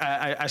think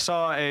I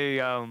saw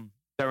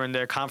during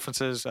their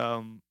conferences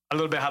a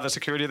little bit how the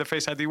security of the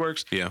Face ID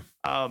works. Yeah.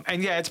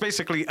 It's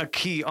basically a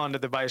key on the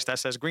device that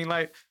says green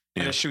light,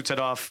 and it shoots it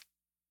off,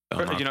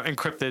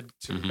 encrypted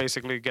to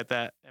basically get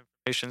that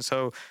information.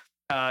 So.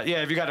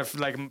 If you got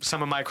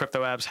some of my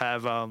crypto apps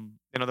have,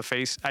 the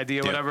Face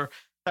ID or whatever,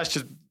 that's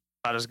just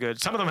about as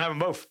good. Some of them have them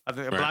both. I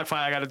think BlockFi,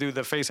 I got to do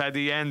the Face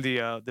ID and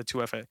the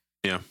 2FA.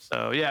 Yeah.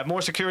 So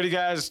more security,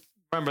 guys.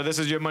 Remember, this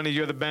is your money.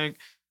 You're the bank.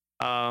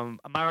 My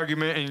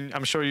argument, and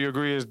I'm sure you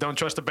agree, is don't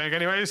trust the bank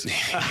anyways.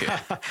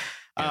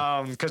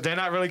 Because they're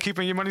not really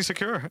keeping your money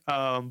secure.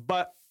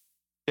 But,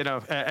 you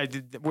know,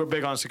 we're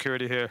big on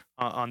security here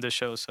on this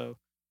show, so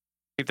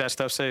keep that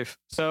stuff safe.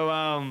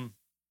 So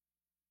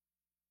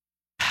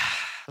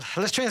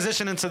let's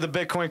transition into the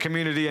Bitcoin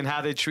community and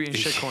how they treat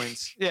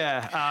shitcoins.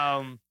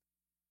 Yeah.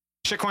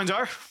 Shitcoins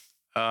are?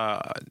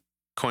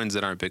 Coins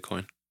that aren't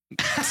Bitcoin.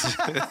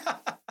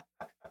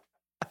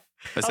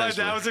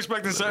 I was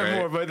expecting something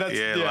more, but that's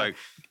like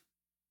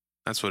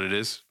that's what it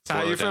is. So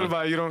how you feel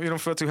about it? You don't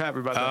feel too happy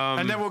about that.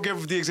 And then we'll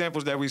give the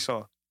examples that we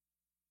saw.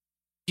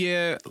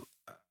 Yeah.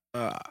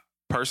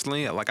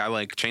 Personally, like I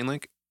like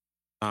Chainlink.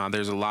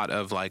 There's a lot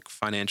of like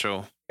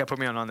financial. Yeah, put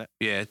me on that.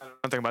 Yeah,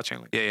 I'm thinking about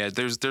Chainlink. Yeah.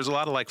 There's a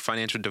lot of like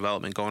financial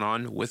development going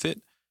on with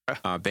it.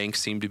 Banks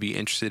seem to be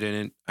interested in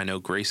it. I know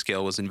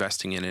Grayscale was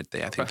investing in it.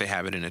 I think they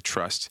have it in a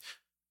trust.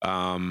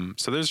 So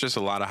there's just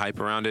a lot of hype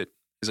around it.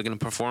 Is it going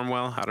to perform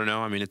well? I don't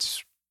know. I mean,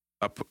 it's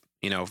up.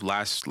 You know,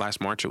 last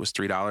March it was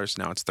 $3.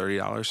 Now it's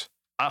 $30.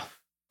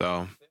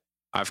 So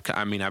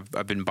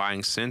I've been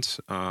buying since.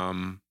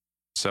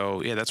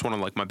 So yeah, that's one of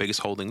like my biggest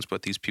holdings.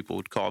 But these people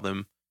would call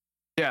them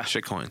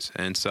shitcoins.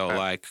 And so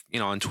like, you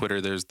know, on Twitter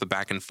there's the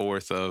back and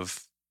forth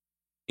of,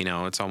 you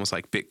know, it's almost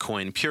like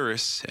Bitcoin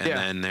purists, and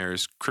then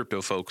there's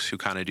crypto folks who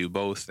kind of do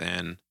both,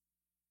 and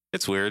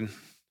it's weird.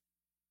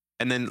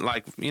 And then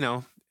like, you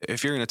know,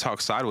 if you're going to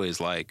talk sideways,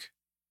 like,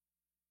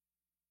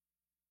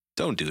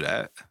 don't do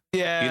that.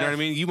 Yeah. You know what I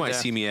mean? You might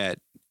see me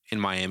in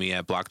Miami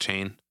at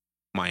Blockchain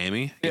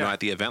Miami, you know, at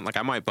the event. Like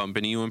I might bump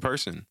into you in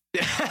person.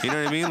 You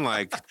know what I mean?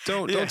 Like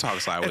don't talk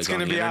sideways. It's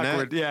gonna be internet.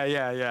 Awkward.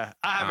 Yeah.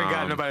 I haven't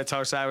gotten nobody to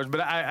talk sideways,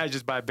 but I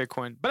just buy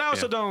Bitcoin. But I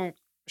also don't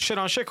shit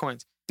on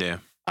shitcoins. Yeah.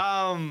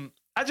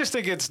 I just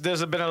think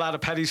there's been a lot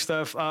of petty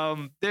stuff.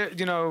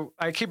 You know,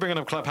 I keep bringing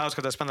up Clubhouse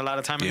because I spend a lot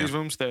of time in these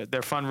rooms.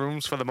 They're fun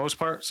rooms for the most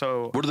part.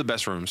 So what are the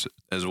best rooms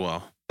as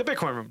well? The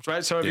Bitcoin rooms,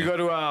 right? So if you go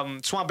to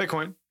Swamp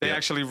Bitcoin, they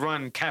actually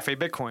run Cafe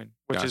Bitcoin,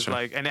 which is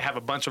like, and they have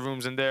a bunch of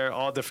rooms in there,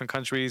 all different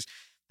countries.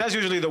 That's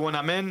usually the one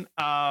I'm in.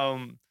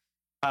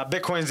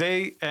 Bitcoin's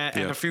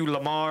and a few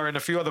Lamar and a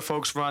few other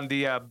folks run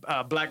the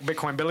Black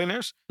Bitcoin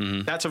Billionaires.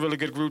 Mm-hmm. That's a really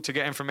good group to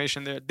get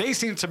information there. They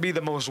seem to be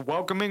the most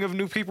welcoming of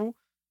new people.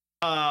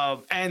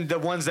 And the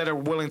ones that are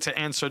willing to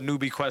answer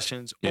newbie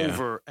questions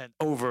over and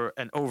over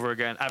and over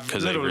again.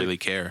 Because they really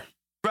care.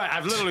 Right.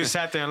 I've literally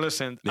sat there and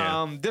listened.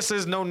 This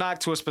is no knock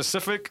to a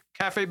specific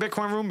Cafe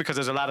Bitcoin room because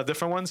there's a lot of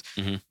different ones.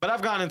 Mm-hmm. But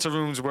I've gone into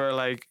rooms where,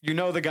 like, you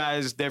know, the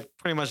guys, they're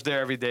pretty much there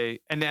every day.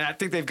 And then I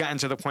think they've gotten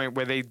to the point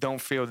where they don't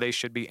feel they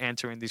should be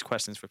answering these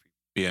questions for people.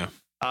 Yeah.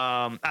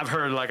 I've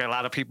heard, like, a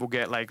lot of people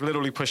get, like,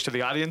 literally pushed to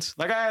the audience.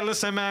 Like, hey,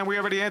 listen, man, we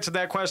already answered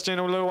that question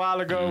a little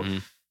while ago. Mm-hmm.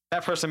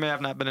 That person may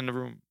have not been in the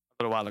room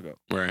a little while ago.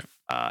 Right.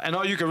 And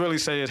all you can really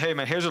say is, hey,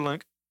 man, here's a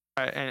link.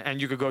 Right?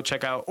 And you could go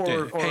check out.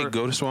 Or hey,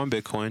 go to Swan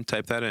Bitcoin,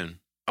 type that in.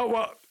 Oh,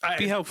 well,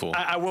 be helpful.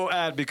 I will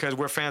add, because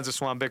we're fans of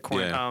Swan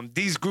Bitcoin. Yeah.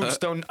 These groups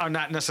are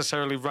not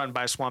necessarily run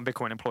by Swan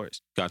Bitcoin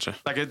employees. Gotcha.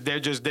 Like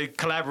they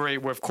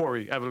collaborate with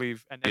Corey, I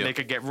believe, and then they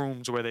could get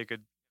rooms where they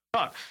could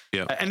talk.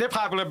 Yeah. And they're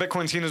popular.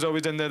 Bitcoin scene is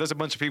always in there. There's a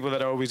bunch of people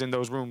that are always in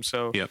those rooms.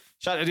 So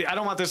I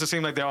don't want this to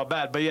seem like they're all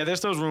bad, but yeah,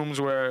 there's those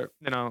rooms where,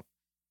 you know,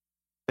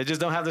 they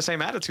just don't have the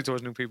same attitude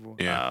towards new people.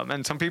 Yeah.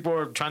 And some people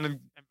are trying to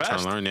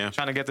invest,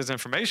 trying to get this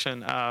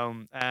information.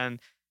 And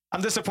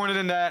I'm disappointed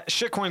in that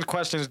shitcoin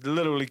questions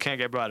literally can't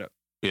get brought up.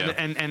 Yeah.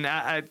 And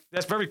I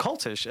that's very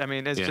cultish. I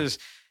mean, it's just,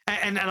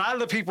 and a lot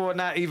of the people are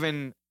not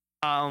even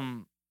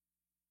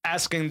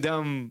asking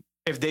them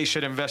if they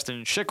should invest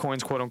in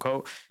shitcoins, quote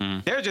unquote.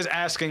 Mm. They're just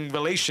asking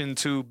relation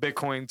to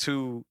Bitcoin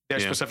to their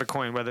specific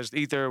coin, whether it's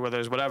Ether, whether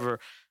it's whatever.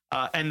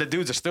 And the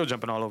dudes are still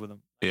jumping all over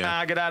them.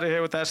 Yeah. Get out of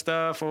here with that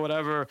stuff or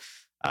whatever.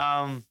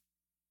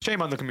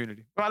 Shame on the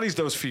community. Well, at least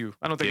those few.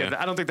 I don't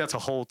think that's a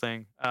whole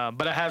thing.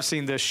 But I have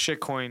seen this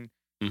shitcoin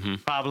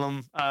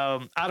problem.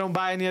 I don't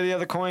buy any of the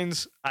other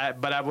coins,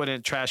 but I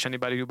wouldn't trash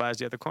anybody who buys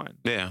the other coin.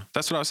 Yeah,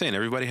 that's what I was saying.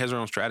 Everybody has their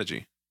own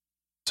strategy.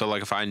 So,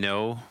 like, if I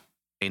know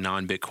a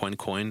non-Bitcoin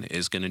coin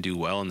is going to do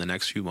well in the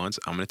next few months,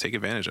 I'm going to take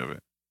advantage of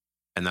it,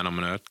 and then I'm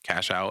going to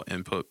cash out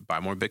and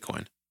buy more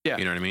Bitcoin. Yeah,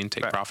 you know what I mean?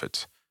 Take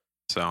profits.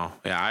 So,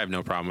 yeah, I have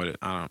no problem with it.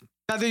 I don't.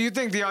 Now, do you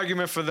think the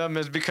argument for them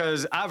is,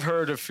 because I've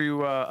heard a few?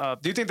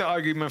 Do you think the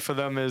argument for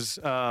them is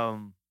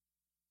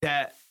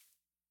that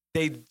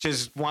they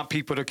just want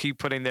people to keep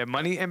putting their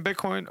money in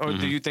Bitcoin, or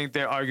do you think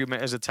their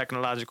argument is a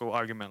technological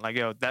argument? Like,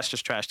 yo, that's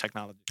just trash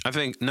technology. I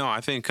think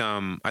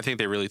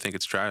they really think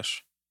it's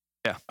trash.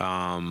 Yeah.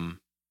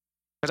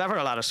 Because I've heard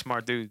a lot of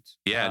smart dudes.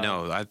 Yeah,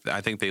 no,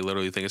 I think they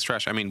literally think it's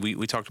trash. I mean,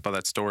 we talked about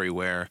that story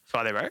where. So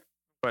are they right?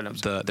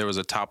 There was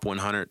a top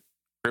 100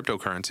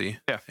 cryptocurrency.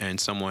 Yeah. And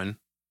someone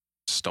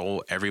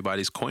stole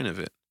everybody's coin of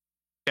it.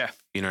 Yeah.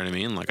 You know what I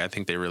mean? Like, I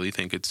think they really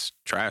think it's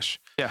trash.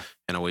 Yeah.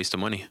 And a waste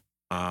of money.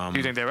 Do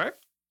you think they're right?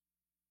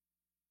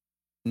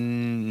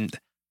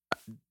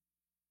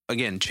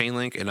 Again,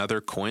 Chainlink and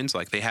other coins,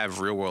 like, they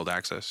have real world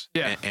access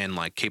and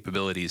like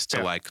capabilities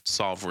to like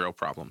solve real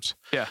problems.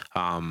 Yeah.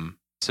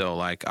 So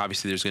like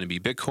obviously there's going to be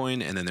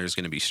Bitcoin and then there's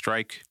going to be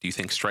Strike. Do you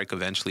think Strike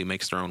eventually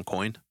makes their own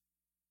coin?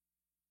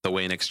 The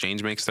way an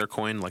exchange makes their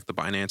coin, like the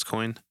Binance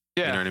coin?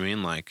 Yeah. You know what I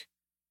mean? Like,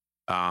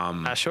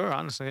 sure,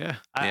 honestly, yeah.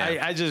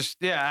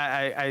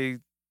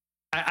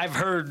 I've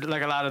heard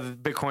like a lot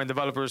of the Bitcoin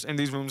developers in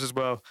these rooms as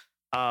well,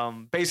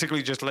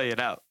 basically just lay it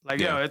out. Like,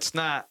 it's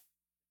not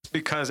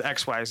because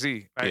X, Y,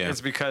 Z, right? Yeah.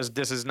 It's because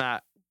this is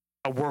not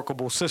a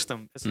workable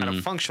system. It's not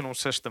a functional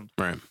system.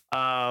 Right.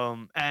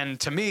 And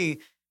to me,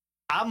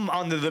 I'm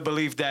under the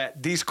belief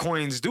that these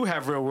coins do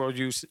have real world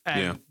use,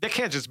 and there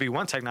can't just be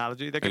one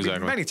technology. There can be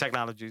many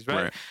technologies,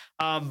 right?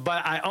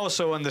 But I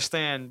also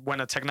understand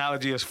when a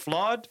technology is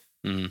flawed,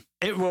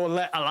 it will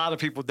let a lot of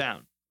people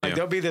down. Like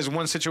there'll be this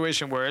one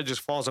situation where it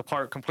just falls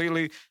apart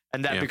completely,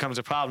 and that becomes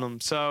a problem.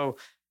 So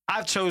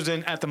I've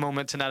chosen at the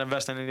moment to not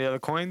invest in any other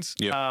coins.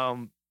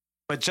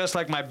 But just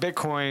like my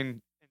Bitcoin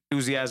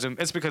enthusiasm,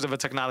 it's because of a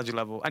technology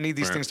level. I need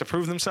these things to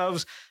prove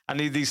themselves. I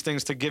need these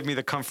things to give me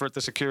the comfort,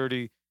 the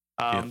security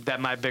that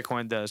my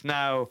Bitcoin does.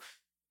 Now,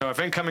 if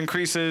income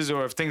increases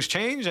or if things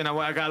change and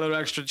I got a little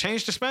extra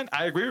change to spend,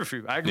 I agree with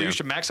you. I agree you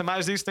should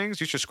maximize these things.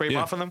 You should scrape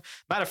off of them.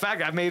 Matter of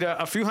fact, I made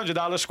a few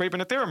 $100s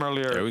scraping Ethereum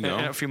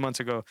earlier a few months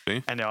ago.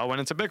 And they all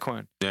went into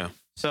Bitcoin. Yeah.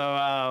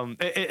 So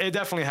it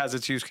definitely has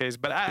its use case.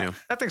 But I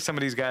think some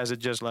of these guys are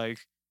just like,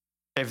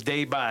 if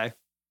they buy,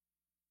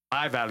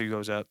 my value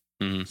goes up.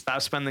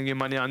 Stop spending your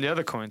money on the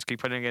other coins.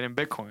 Keep putting it in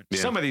Bitcoin.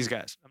 Some of these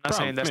guys. I'm not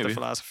saying that's the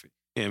philosophy.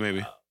 Yeah,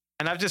 maybe.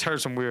 And I've just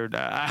heard some weird.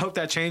 I hope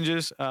that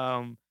changes.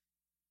 I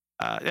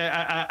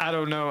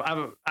don't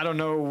know. I don't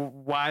know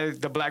why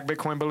the Black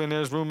Bitcoin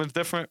billionaires room is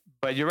different,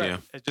 but you're right. Yeah.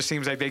 It just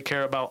seems like they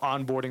care about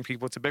onboarding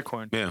people to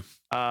Bitcoin. Yeah.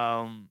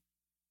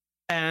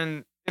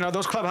 And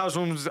those clubhouse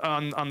rooms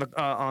on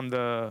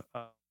the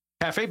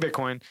Cafe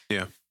Bitcoin.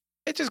 Yeah.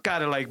 It just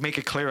gotta like make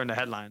it clear in the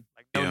headline,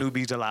 like no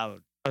newbies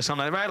allowed. Or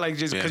something like that, right? Like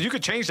just because you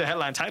could change the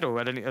headline title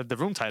at the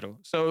room title.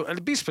 So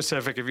be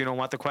specific if you don't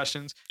want the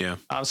questions. Yeah.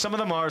 Some of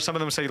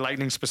them say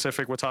lightning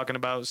specific. We're talking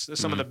about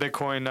some of the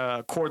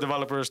Bitcoin core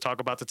developers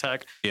talk about the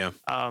tech. Yeah.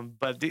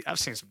 But I've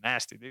seen some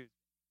nasty dudes.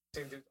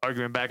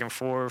 Arguing back and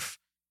forth.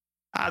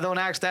 I don't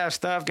ask that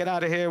stuff. Get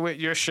out of here with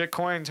your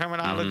shitcoin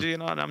terminology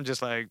and all. And I'm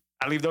just like,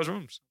 I leave those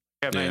rooms.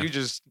 Yeah, man. You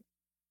just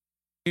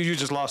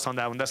lost on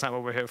that one. That's not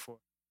what we're here for.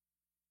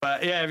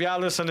 But yeah, if y'all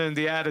listening,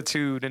 the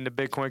attitude in the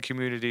Bitcoin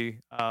community,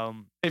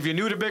 if you're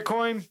new to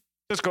Bitcoin,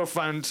 just go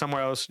find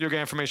somewhere else. You'll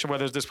get information,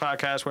 whether it's this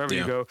podcast, wherever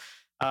you go.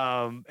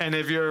 And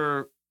if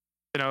you're,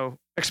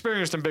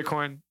 experienced in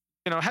Bitcoin,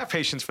 have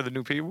patience for the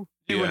new people.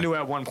 You were new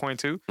at one point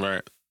too.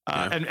 Right.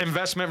 And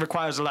investment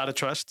requires a lot of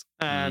trust.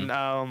 And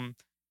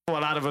for a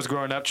lot of us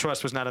growing up,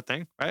 trust was not a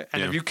thing, right?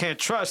 And if you can't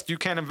trust, you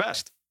can't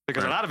invest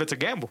because a lot of it's a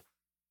gamble.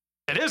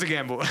 It is a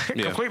gamble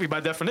completely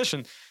by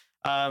definition.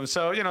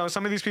 So,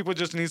 some of these people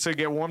just need to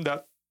get warmed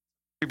up.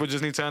 People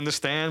just need to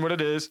understand what it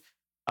is.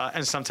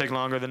 And some take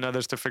longer than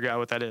others to figure out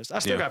what that is. I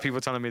still got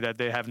people telling me that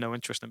they have no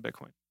interest in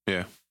Bitcoin.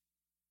 Yeah.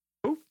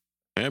 Ooh.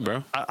 Yeah,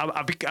 bro.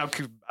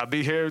 I'll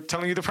be here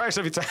telling you the price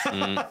every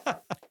time.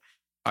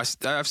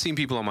 I've seen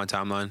people on my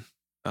timeline.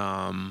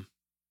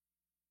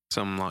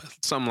 Some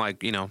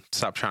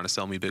stop trying to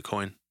sell me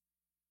Bitcoin.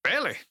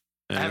 Really?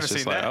 And I haven't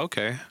seen that.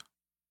 Okay.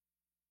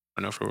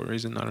 I know for what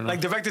reason. I don't know.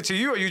 Like directed to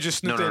you, or you just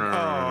snooped in?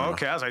 No.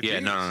 Okay. I was like, yeah,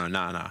 geez. no.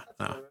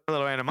 A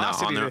little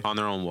animosity. No, on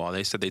their own wall.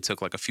 They said they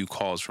took like a few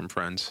calls from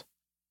friends,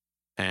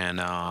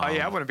 and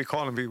I wouldn't be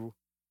calling people.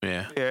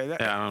 Yeah.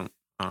 I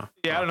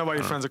don't know why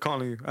your friends are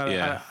calling you.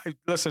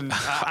 Listen,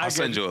 I'll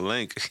send you a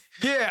link.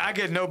 Yeah, I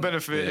get no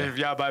benefit if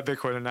y'all buy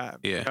Bitcoin or not.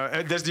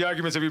 Yeah. There's the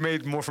arguments to be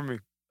made more from me.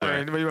 Right. I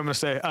mean, what do you want me to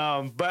say?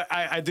 But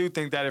I do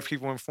think that if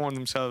people inform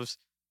themselves.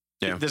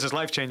 Yeah. This is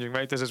life-changing,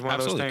 right? This is one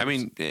of those things. I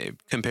mean,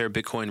 compare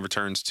Bitcoin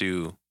returns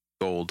to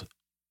gold.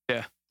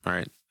 Yeah.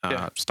 Right?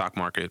 Stock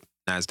market,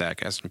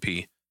 NASDAQ,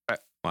 S&P. Right.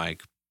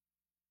 Like,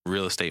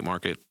 real estate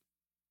market,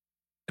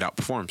 it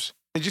outperforms.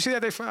 Did you see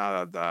that they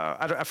found,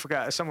 I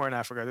forgot, somewhere in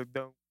Africa.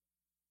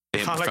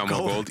 They found like more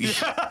gold?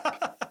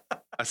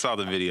 I saw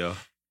the video.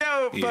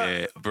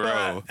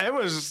 Bro. It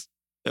was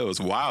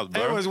wild,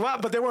 bro. It was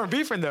wild, but they weren't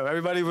beefing, though.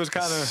 Everybody was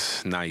kind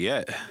of... Not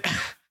yet.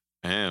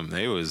 Damn,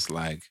 they was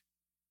like...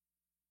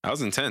 That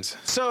was intense.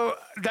 So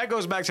that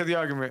goes back to the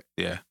argument.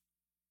 Yeah.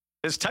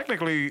 It's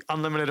technically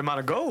unlimited amount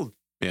of gold.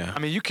 Yeah. I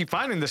mean, you keep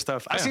finding this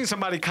stuff. I seen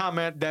somebody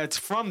comment that's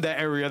from that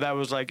area that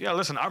was like, yeah,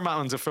 listen, our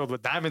mountains are filled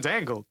with diamonds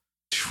and gold.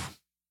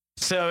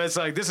 So it's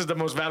like, this is the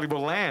most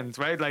valuable land,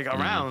 right? Like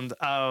around.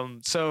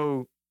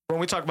 So when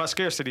we talk about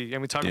scarcity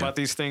and we talk about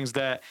these things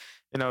that,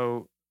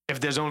 if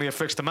there's only a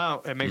fixed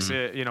amount, it makes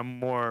it,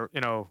 more,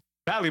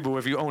 valuable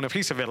if you own a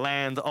piece of it,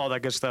 land, all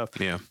that good stuff.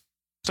 Yeah.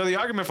 So the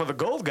argument for the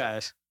gold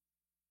guys,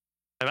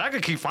 if I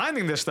could keep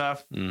finding this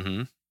stuff,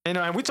 and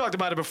we talked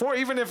about it before,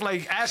 even if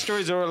like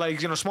asteroids or like,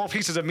 small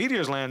pieces of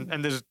meteors land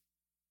and there's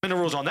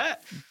minerals on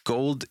that.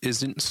 Gold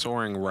isn't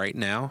soaring right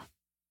now,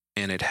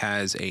 and it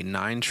has a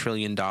 $9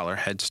 trillion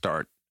head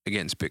start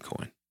against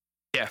Bitcoin.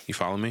 Yeah. You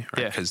follow me?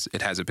 Right? Yeah. Because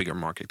it has a bigger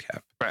market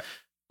cap. Right.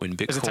 When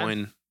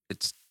Bitcoin,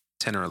 it's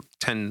 10 or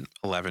 10,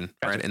 11,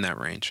 Gotcha. right in that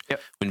range.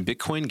 Yep. When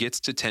Bitcoin gets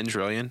to 10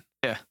 trillion,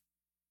 yeah,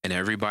 and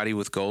everybody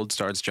with gold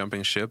starts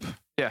jumping ship,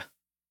 yeah,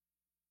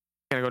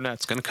 gonna go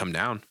nuts. It's gonna come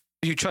down.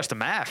 You trust the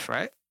math,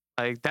 right?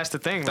 Like that's the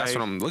thing. That's like,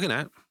 what I'm looking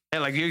at. Yeah,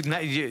 like we're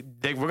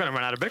gonna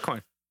run out of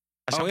Bitcoin.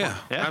 Oh yeah,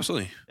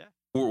 absolutely. Yeah.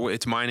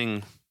 It's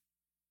mining.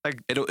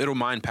 Like it'll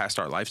mine past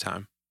our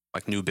lifetime.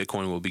 Like new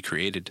Bitcoin will be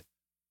created.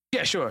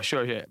 Yeah, sure,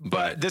 yeah.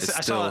 But this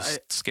it's still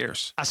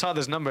scarce. I saw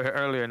this number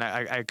earlier, and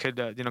I could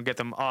get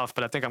them off,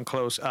 but I think I'm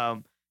close.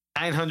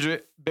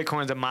 900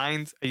 Bitcoins are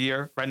mined a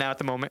year right now at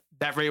the moment.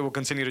 That rate will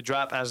continue to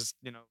drop as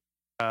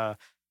the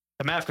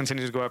math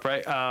continues to go up,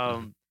 right?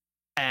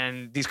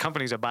 And these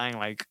companies are buying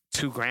like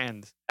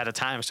 $2,000 at a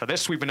time, so they're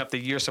sweeping up the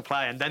year's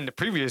supply and then the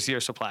previous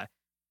year's supply.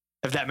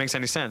 If that makes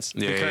any sense,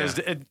 because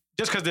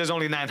just because there's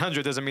only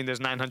 900 doesn't mean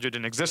there's 900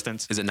 in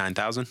existence. Is it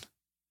 9,000?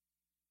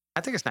 I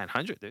think it's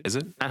 900, dude. Is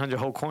it 900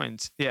 whole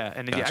coins? Yeah,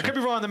 and I could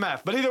be wrong on the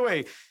math, but either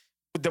way,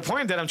 the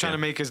point that I'm trying to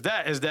make is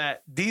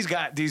that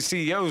these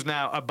CEOs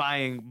now are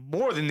buying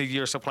more than the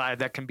year supply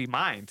that can be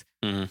mined.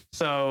 Mm-hmm.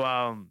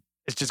 So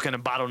it's just going to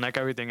bottleneck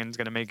everything, and it's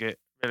going to make it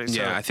really.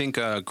 Yeah, I think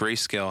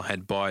Grayscale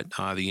had bought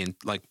the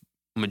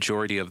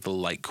majority of the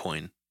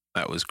Litecoin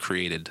that was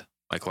created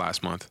like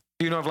last month.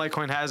 Do you know if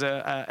Litecoin has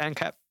a end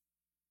cap?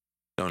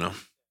 Don't know.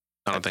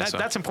 I don't think so.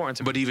 That's important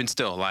to me. But even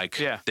still,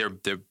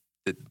 they're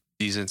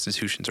these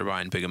institutions are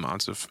buying big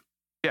amounts of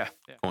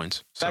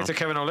coins. Back to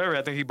Kevin O'Leary,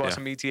 I think he bought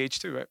some ETH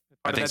too, right?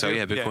 I think so.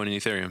 Yeah, Bitcoin and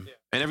Ethereum. Yeah.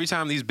 And every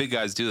time these big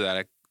guys do that,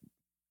 it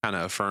kind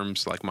of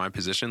affirms like my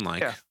position.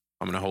 Like I'm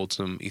going to hold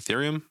some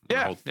Ethereum.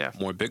 Hold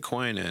more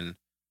Bitcoin, and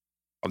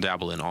I'll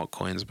dabble in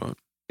altcoins. But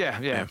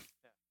yeah.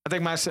 I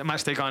think my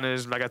stake on it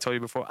is, like I told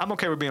you before, I'm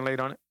okay with being late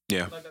on it.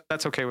 Yeah,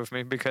 that's okay with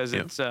me because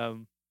it's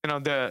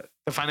the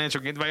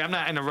financial gain. Like I'm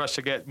not in a rush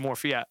to get more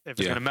fiat if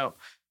it's gonna melt.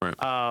 Right.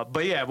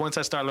 But yeah, once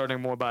I start learning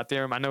more about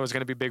Ethereum, I know it's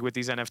gonna be big with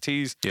these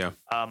NFTs. Yeah.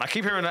 I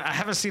keep hearing. I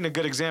haven't seen a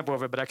good example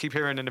of it, but I keep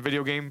hearing in the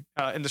video game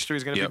industry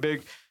is gonna be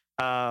big.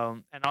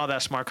 And all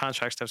that smart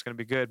contract stuff is gonna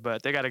be good,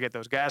 but they got to get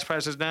those gas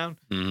prices down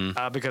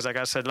because, like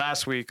I said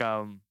last week,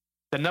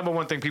 the number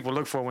one thing people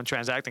look for when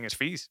transacting is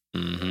fees.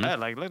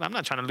 Like, look, I'm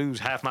not trying to lose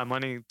half my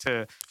money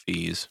to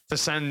fees to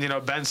send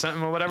Ben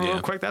something or whatever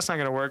real quick. That's not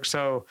gonna work.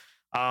 So.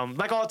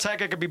 Like all tech,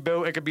 it could be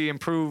built, it could be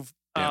improved.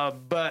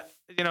 But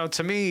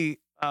to me,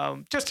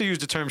 just to use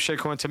the term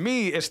shitcoin, to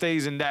me, it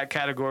stays in that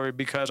category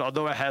because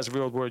although it has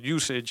real world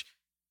usage,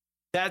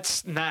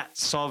 that's not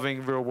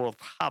solving real world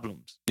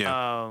problems.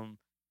 Yeah.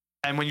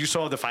 And when you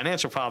solve the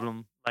financial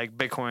problem, like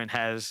Bitcoin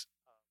has,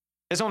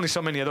 there's only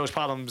so many of those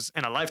problems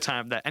in a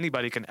lifetime that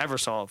anybody can ever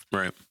solve.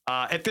 Right.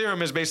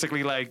 Ethereum is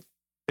basically like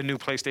the new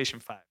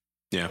PlayStation 5.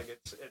 Yeah. Like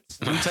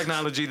it's new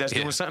technology that's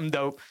doing something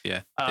dope.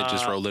 Yeah. They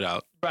just rolled it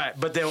out. Right.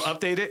 But they'll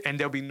update it and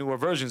there'll be newer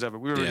versions of it.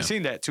 We've already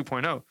seen that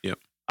 2.0.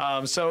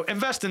 Yep. So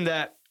invest in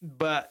that,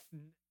 but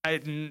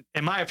in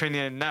my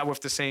opinion, not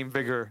with the same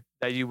vigor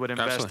that you would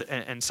invest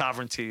in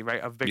sovereignty,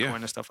 right, of Bitcoin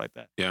and stuff like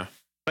that. Yeah.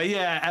 But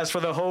yeah, as for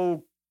the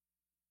whole,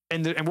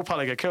 and we'll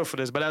probably get killed for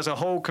this, but as a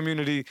whole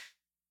community,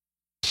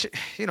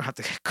 you don't have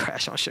to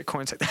crash on shit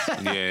coins like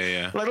that.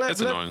 Yeah. Like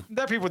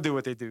let people do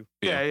what they do.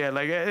 Yeah.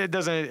 Like it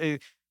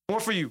doesn't. More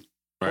for you.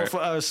 Right. More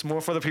for us,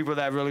 more for the people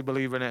that really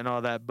believe in it and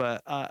all that.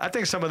 But I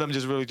think some of them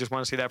just really just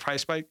want to see that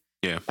price spike.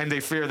 Yeah. And they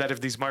fear that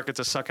if these markets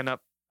are sucking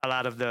up a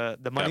lot of the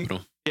money,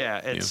 capital.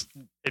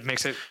 It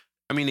makes it.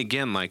 I mean,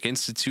 again, like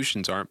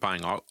institutions aren't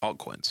buying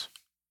altcoins.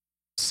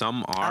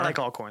 Some are. I like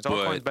altcoins.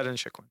 Altcoins better than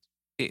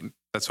shitcoins.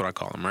 That's what I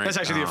call them, right? That's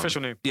actually the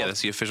official name. Yeah,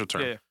 that's the official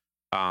term.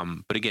 Yeah.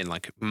 But again,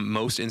 like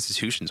most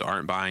institutions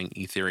aren't buying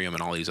Ethereum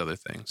and all these other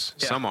things.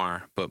 Yeah. Some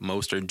are, but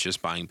most are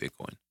just buying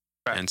Bitcoin.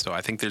 Right. And so I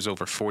think there's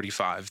over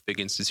 45 big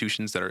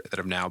institutions that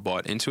have now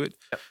bought into it.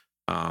 Yep.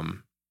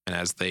 And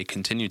as they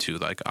continue to,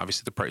 like,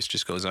 obviously the price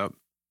just goes up.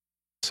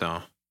 So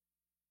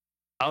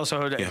I also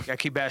heard that I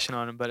keep bashing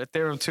on him, but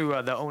Ethereum too,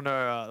 the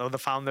owner or the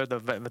founder, the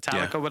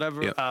Vitalik or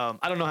whatever. Yep. I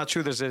don't know how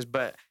true this is,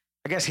 but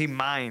I guess he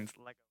mined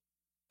like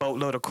a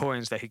boatload of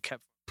coins that he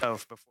kept for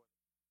himself before.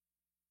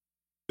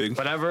 Big.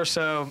 Whatever.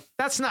 So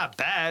that's not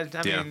bad.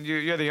 I mean,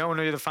 you're the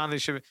owner, you're the founder. You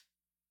should.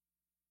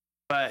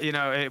 But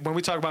when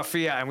we talk about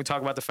fiat and we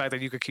talk about the fact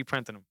that you could keep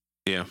printing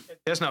them,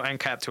 there's no end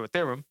cap to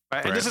Ethereum,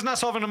 right? And this is not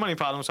solving the money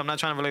problem, so I'm not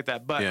trying to relate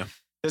that. But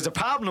there's a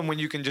problem when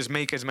you can just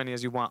make as many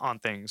as you want on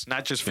things,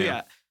 not just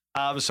fiat.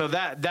 So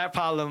that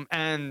problem,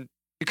 and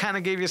you kind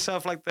of gave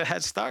yourself like the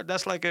head start.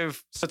 That's like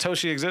if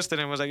Satoshi existed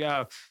and was like,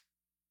 I'm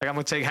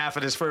gonna take half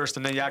of this first,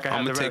 and then y'all can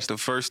have the rest. I'm gonna take the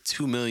first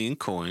 2 million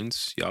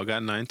coins. Y'all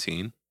got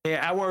 19.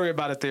 Yeah, I worry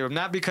about Ethereum,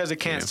 not because it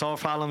can't solve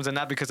problems and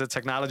not because the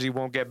technology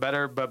won't get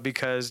better, but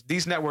because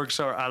these networks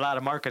are a lot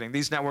of marketing.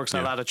 These networks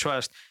are a lot of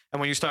trust. And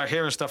when you start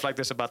hearing stuff like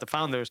this about the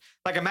founders,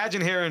 like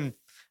imagine hearing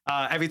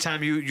every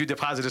time you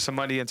deposited some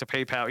money into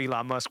PayPal,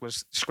 Elon Musk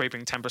was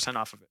scraping 10%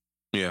 off of it.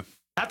 Yeah.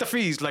 Not the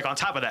fees, like on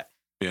top of that.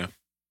 Yeah.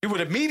 You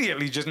would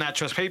immediately just not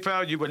trust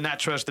PayPal. You would not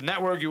trust the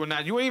network. You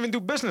wouldn't even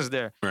do business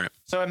there. Right.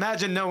 So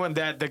imagine knowing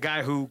that the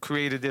guy who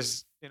created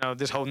this,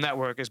 this whole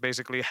network is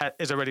basically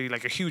is already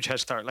like a huge head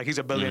start. Like he's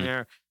a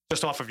billionaire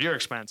just off of your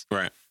expense.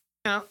 Right.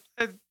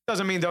 The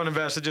Doesn't mean don't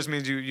invest. It just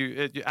means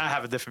I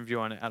have a different view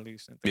on it, at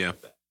least. Yeah.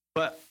 Like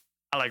but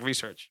I like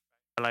research.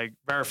 I like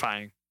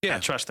verifying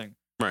and trusting.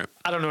 Right.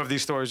 I don't know if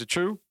these stories are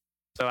true.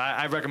 So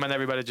I recommend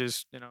everybody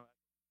just,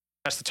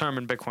 that's the term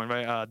in Bitcoin,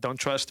 right? Don't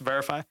trust,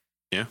 verify.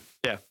 Yeah.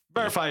 Yeah.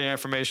 Verify your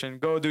information.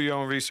 Go do your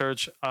own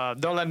research.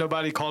 Don't let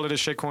nobody call it a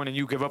shitcoin and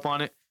you give up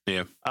on it.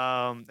 Yeah.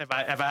 If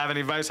I have any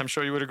advice, I'm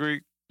sure you would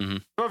agree. Mm-hmm.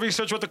 Go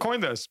research what the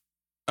coin does.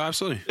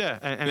 Absolutely. Yeah.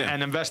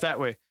 And invest that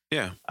way.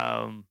 Yeah.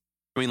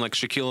 I mean, like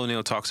Shaquille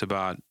O'Neal talks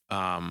about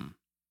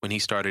when he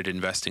started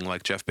investing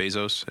like Jeff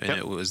Bezos, and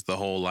it was the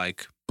whole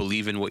like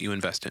believe in what you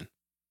invest in.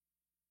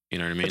 You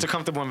know what I mean? It's a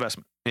comfortable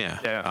investment. Yeah.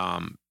 Yeah.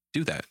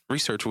 Do that.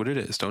 Research what it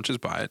is. Don't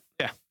just buy it.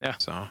 Yeah. Yeah.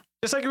 So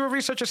just like you would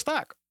research a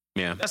stock.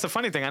 Yeah. That's the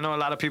funny thing. I know a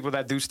lot of people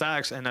that do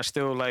stocks and are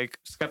still like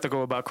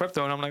skeptical about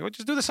crypto, and I'm like, well,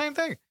 just do the same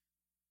thing.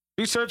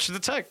 Research the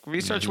tech.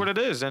 Research what it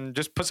is, and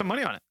just put some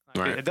money on it.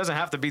 Like, right. It doesn't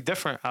have to be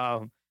different.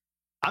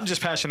 I'm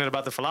just passionate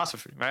about the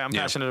philosophy, right? I'm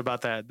passionate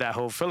about that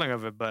whole feeling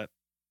of it. But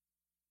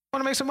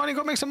want to make some money?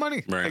 Go make some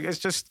money. Right. Like, it's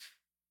just,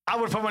 I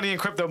would put money in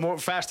crypto more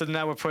faster than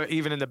I would put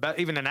even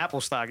in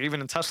Apple stock, even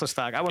in Tesla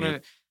stock. I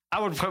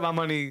would put my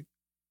money.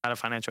 Not a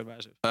financial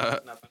advisor.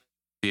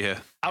 Yeah.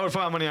 I would put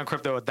my money on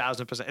crypto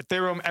 1,000%.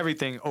 Ethereum,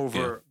 everything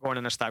over going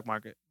in the stock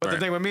market. But the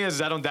thing with me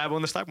is I don't dabble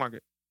in the stock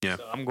market. Yeah.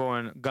 So I'm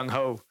going gung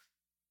ho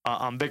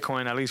on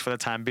Bitcoin, at least for the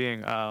time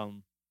being.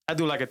 I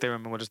do like Ethereum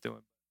and what it's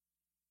doing.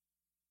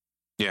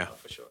 Yeah.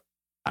 For sure.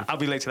 I'll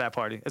be late to that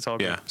party. It's all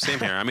good. Yeah. Same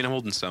here. I mean, I'm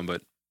holding some,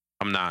 but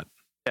I'm not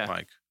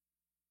like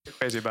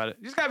crazy about it.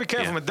 You just gotta be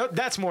careful. Yeah.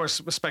 That's more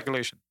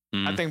speculation.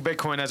 Mm-hmm. I think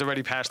Bitcoin has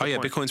already passed the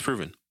point. Bitcoin's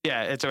proven.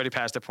 Yeah, it's already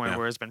passed the point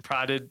where it's been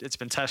prodded, it's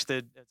been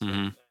tested.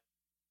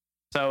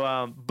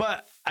 So,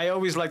 but I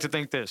always like to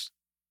think this.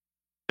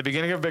 The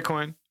beginning of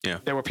Bitcoin,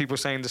 there were people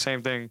saying the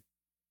same thing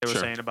they were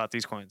saying about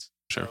these coins.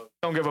 Sure. So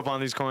don't give up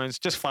on these coins.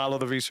 Just follow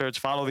the research,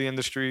 follow the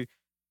industry.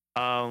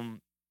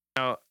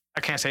 I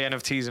can't say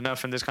NFTs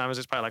enough in this conference.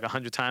 It's probably like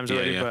 100 times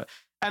already, but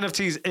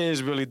NFTs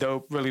is really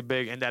dope, really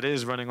big, and that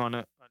is running on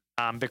a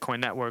Bitcoin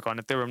network, on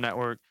Ethereum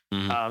network.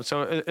 Mm-hmm.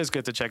 So it's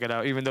good to check it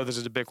out, even though this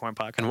is a Bitcoin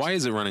podcast. And why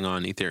is it running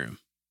on Ethereum?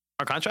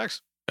 Our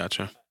contracts?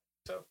 Gotcha.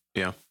 So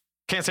yeah.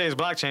 Can't say it's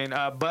blockchain,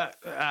 but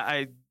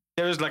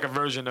there's like a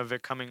version of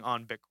it coming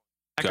on Bitcoin.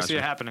 I can see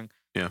it happening.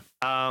 Yeah.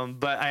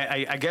 But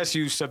I guess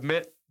you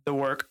submit the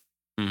work,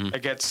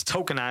 it gets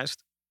tokenized,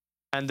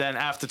 and then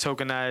after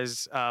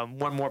tokenized,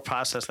 one more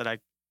process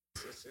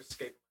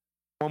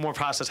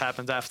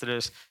happens after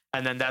this,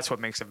 and then that's what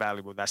makes it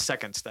valuable. That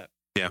second step.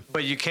 Yeah.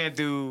 But you can't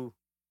do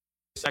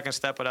the second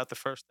step without the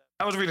first step.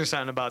 I was reading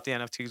something about the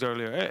NFTs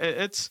earlier.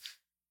 It's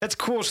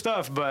cool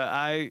stuff,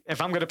 but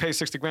if I'm gonna pay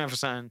 $60,000 for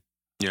something,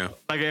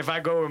 like if I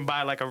go and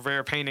buy like a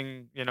rare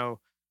painting,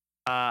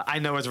 I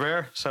know it's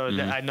rare, so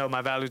I know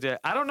my value there.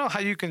 I don't know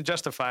how you can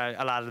justify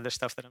a lot of this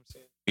stuff that I'm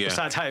seeing. Yeah.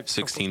 Besides hype.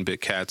 16-bit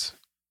cats,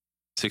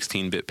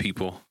 16-bit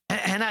people.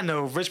 And I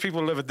know rich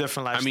people live a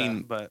different lifestyle. I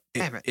mean, but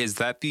is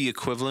that the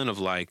equivalent of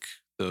like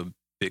the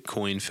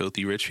Bitcoin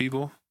filthy rich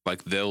people?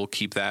 Like they'll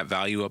keep that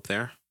value up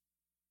there?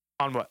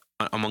 On what?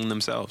 Among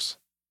themselves.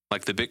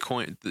 Like the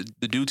Bitcoin,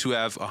 the dudes who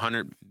have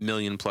 100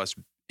 million plus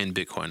in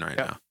Bitcoin right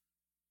now,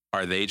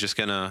 are they just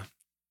gonna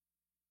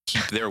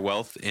keep their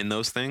wealth in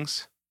those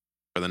things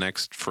for the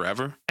next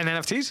forever? And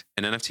NFTs?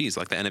 And NFTs,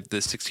 like the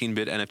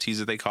 16-bit NFTs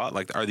that they call it.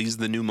 Like, are these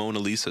the new Mona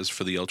Lisas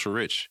for the ultra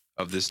rich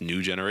of this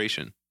new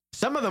generation?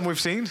 Some of them we've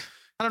seen.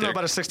 I don't know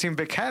about a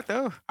 16-bit cat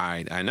though.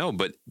 I know,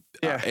 but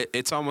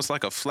it's almost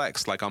like a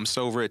flex. Like I'm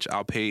so rich,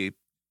 I'll pay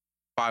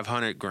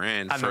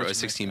 $500,000 for a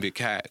 16-bit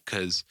cat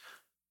because,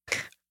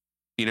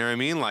 you know what I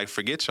mean? Like,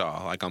 forget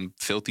y'all. Like, I'm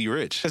filthy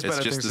rich. It's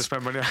just to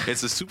spend money on.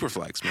 It's a super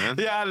flex, man.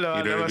 Yeah, I know.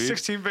 I know. A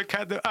 16-bit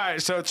cat. All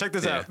right, so check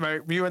this out,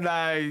 right? You and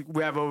I,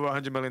 we have over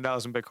 $100 million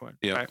in Bitcoin.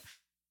 Yeah. Right?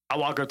 I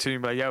walk up to you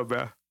and be like, yo,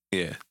 bro.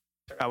 Yeah.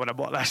 Check out what I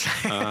bought last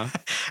night.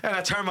 And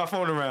I turn my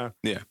phone around.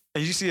 Yeah.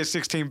 And you see a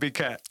 16-bit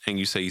cat. And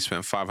you say you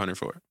spent $500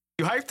 for it.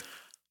 You hyped?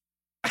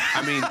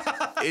 I mean,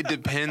 it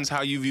depends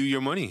how you view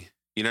your money.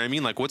 You know what I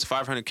mean? Like, what's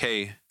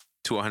 $500K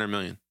to $100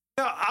 million?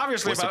 No,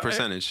 obviously. What's the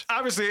percentage?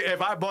 Obviously,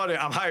 if I bought it,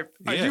 I'm hyped.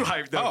 Are you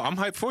hyped though? Oh, I'm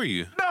hyped for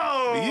you.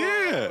 No.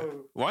 Yeah.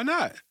 Why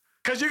not?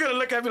 Because you're going to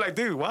look at me like,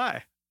 dude,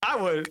 why? I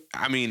would.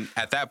 I mean,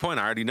 at that point,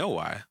 I already know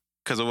why.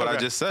 Because of what I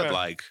just said.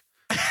 Like,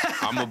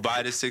 I'm going to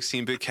buy this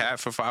 16-bit cat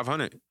for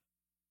 $500.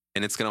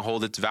 And it's going to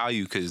hold its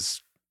value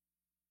because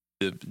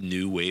the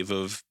new wave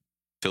of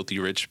filthy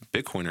rich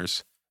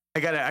Bitcoiners. I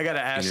gotta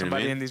ask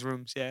somebody in these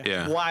rooms.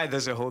 Yeah. Why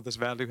does it hold this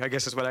value? I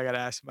guess that's what I gotta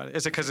ask somebody.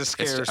 Is it because it's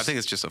scarce? I think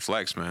it's just a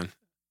flex, man.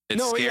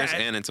 It's scarce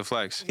and it's a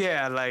flex.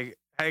 Yeah, like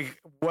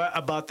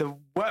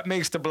what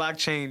makes the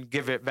blockchain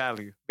give it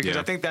value? Because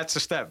I think that's the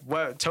step.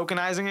 What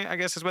tokenizing it, I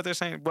guess is what they're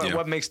saying.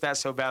 What makes that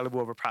so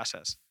valuable of a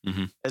process?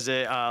 Mm-hmm. Is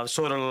it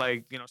sort of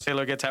like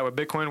Sailor gets out with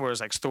Bitcoin, where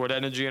it's like stored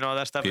energy and all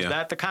that stuff? Is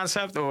that the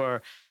concept,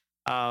 or?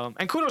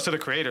 And kudos to the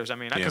creators. I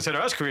mean, I consider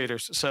us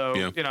creators.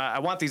 So, I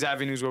want these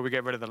avenues where we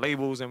get rid of the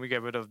labels and we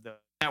get rid of the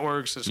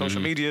networks and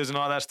social medias and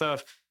all that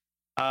stuff.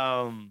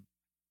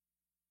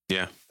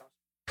 Yeah.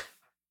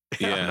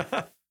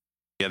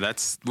 Yeah,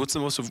 what's the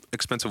most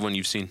expensive one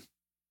you've seen?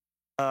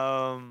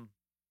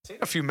 Seen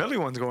a few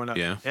million ones going up.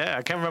 Yeah,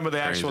 I can't remember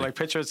the actual like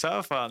picture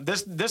itself.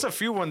 There's a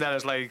few one that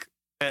is like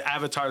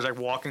avatars like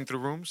walking through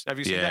rooms. Have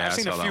you seen that? I've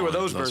seen a few of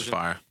those versions.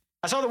 Fire.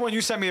 I saw the one you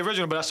sent me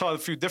original, but I saw a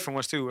few different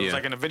ones too. It was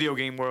like in a video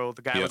game world.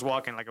 The guy was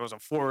walking like it was a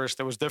forest.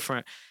 It was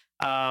different.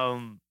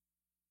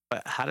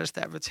 But how does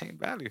that retain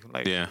value?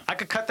 Like, I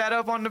could cut that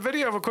up on the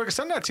video real quick and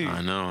send that to you.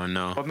 I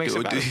know. What makes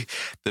it better?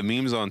 The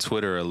memes on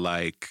Twitter are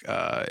like,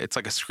 it's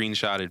like a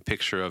screenshotted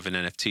picture of an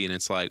NFT, and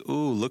it's like,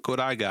 ooh, look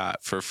what I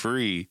got for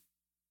free.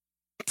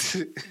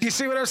 You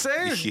see what I'm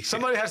saying? Yeah.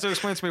 Somebody has to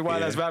explain to me why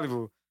that's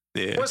valuable.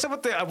 Yeah. What's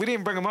up with we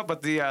didn't bring them up,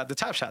 but the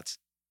Top Shots.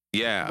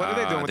 Yeah. What are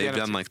they doing with they've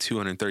done like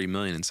 230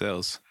 million in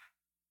sales.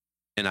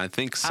 And I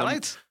think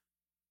highlights?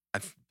 I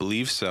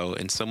believe so.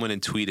 And someone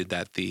had tweeted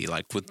that the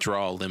like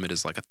withdrawal limit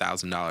is like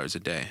 $1,000 a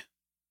day.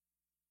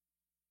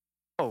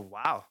 Oh,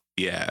 wow.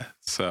 Yeah.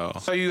 So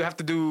you have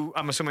to do,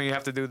 I'm assuming you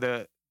have to do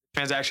the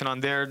transaction on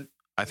their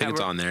I think it's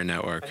on their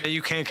network. And then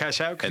you can't cash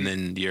out? And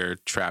then you're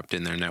trapped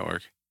in their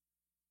network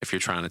if you're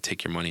trying to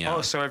take your money out.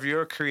 Oh, so if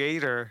you're a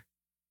creator.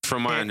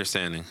 From my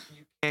understanding.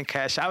 You can't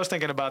cash. I was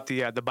thinking about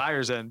the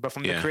buyer's end, but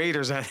from the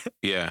creator's end.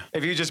 Yeah.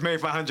 If you just made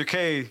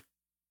 $500K.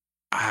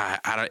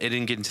 It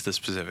didn't get into the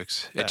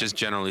specifics. It just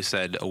generally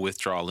said a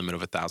withdrawal limit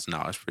of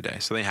 $1,000 per day.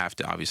 So they have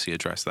to obviously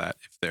address that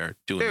if they're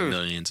doing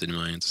millions and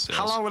millions of sales.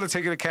 How long will it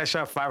take you to cash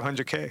out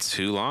 $500K?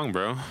 Too long,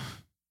 bro.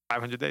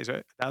 500 days,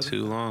 right? 1,000?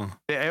 Too long.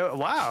 Yeah.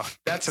 Wow.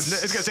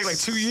 It's gonna take like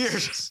 2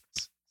 years.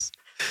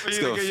 It's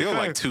gonna feel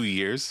like 2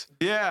 years.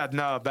 Yeah.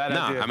 No, bad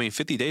idea. I mean,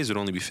 50 days would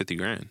only be 50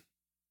 grand.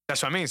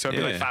 That's what I mean. So it'd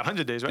be like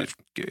 500 days, right?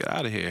 Get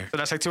out of here. So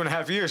that's like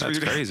 2.5 years. That's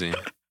crazy.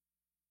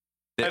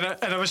 And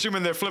I'm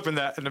assuming they're flipping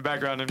that in the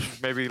background and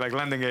maybe like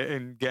lending it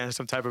and getting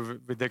some type of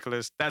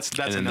ridiculous. That's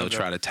and then they'll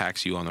try to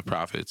tax you on the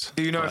profits.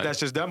 Do you know if that's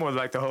just them or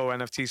like the whole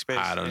NFT space?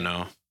 I don't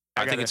know.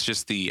 I think it's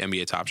just the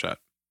NBA Top Shot.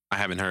 I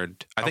haven't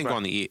heard. I think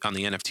on the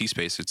NFT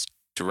space, it's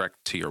direct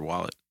to your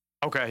wallet.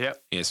 Okay.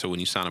 Yep. Yeah. So when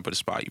you sign up at a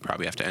spot, you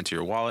probably have to enter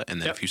your wallet,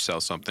 and then if you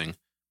sell something,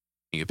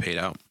 you get paid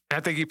out.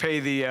 I think you pay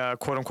the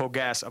quote unquote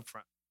gas up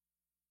front.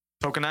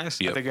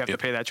 Tokenized. Yep. I think you have to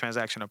pay that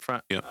transaction up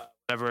front. Yep.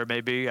 Whatever it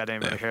may be. I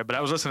didn't really hear, but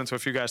I was listening to a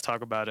few guys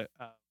talk about it.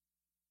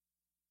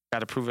 Got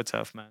to prove it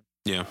tough, man.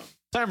 Yeah.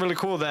 Something really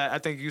cool that I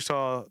think you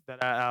saw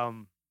that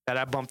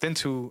I bumped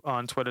into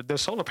on Twitter. The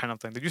solar panel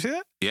thing. Did you see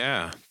that?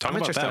 Yeah. Talk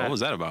about that. What was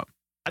that about?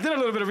 I did a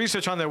little bit of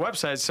research on their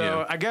website.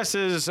 So I guess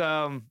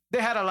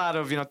they had a lot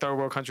of third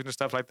world countries and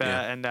stuff like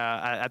that, and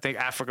I think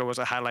Africa was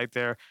a highlight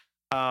there.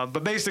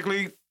 But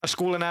basically, a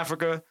school in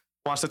Africa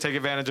wants to take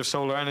advantage of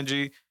solar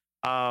energy,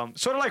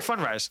 sort of like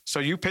Fundrise. So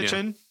you pitch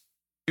in.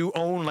 You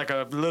own like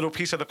a little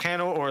piece of the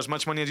panel or as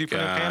much money as you put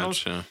in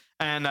panels,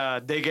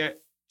 and they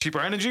get cheaper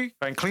energy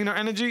and cleaner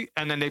energy,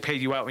 and then they pay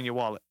you out in your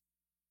wallet.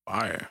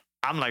 Fire.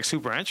 I'm like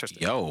super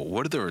interested. Yo,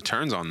 what are the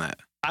returns on that?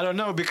 I don't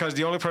know because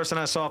the only person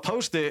I saw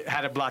post it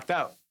had it blocked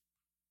out,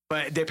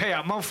 but they pay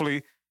out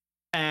monthly.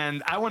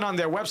 And I went on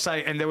their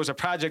website and there was a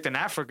project in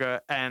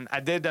Africa, and I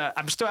did.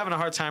 I'm still having a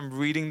hard time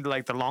reading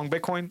like the long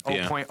Bitcoin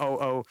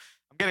 0.00.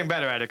 I'm getting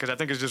better at it because I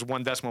think it's just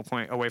 1 decimal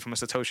point away from a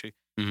Satoshi.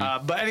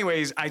 Mm-hmm. But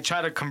anyways, I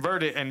try to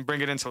convert it and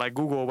bring it into like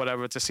Google or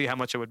whatever to see how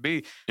much it would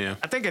be. Yeah.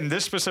 I think in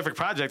this specific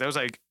project, it was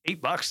like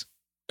 $8.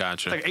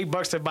 Gotcha. Like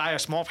 $8 to buy a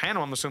small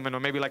panel, I'm assuming, or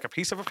maybe like a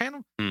piece of a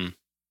panel. Mm.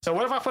 So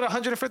what if I put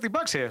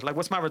 $150 here? Like,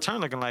 what's my return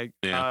looking like?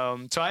 Yeah.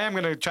 So I am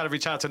going to try to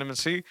reach out to them and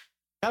see.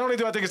 Not only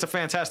do I think it's a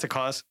fantastic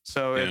cause,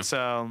 so it's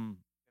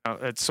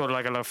sort of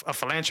like a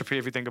philanthropy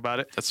if you think about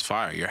it. That's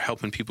fire. You're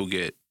helping people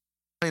get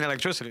clean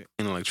electricity.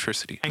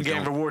 And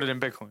getting rewarded in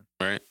Bitcoin.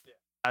 Right.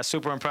 That's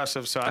super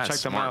impressive. So I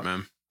checked them out.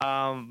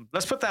 Man.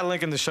 Let's put that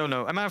link in the show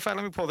note. As a matter of fact,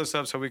 let me pull this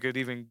up so we could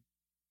even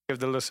give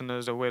the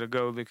listeners a way to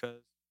go because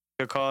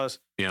good cause.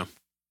 Yeah.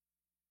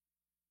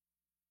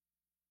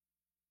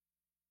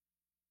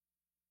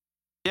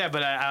 Yeah,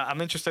 but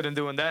I'm interested in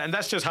doing that. And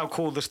that's just how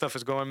cool this stuff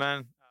is going,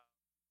 man.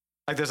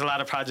 Like there's a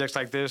lot of projects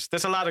like this.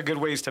 There's a lot of good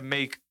ways to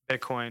make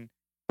Bitcoin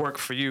work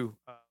for you.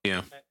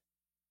 Yeah.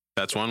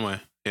 That's one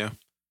way. Yeah.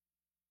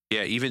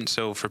 Yeah, even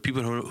so, for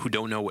people who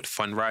don't know what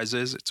Fundrise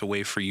is, it's a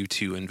way for you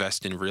to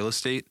invest in real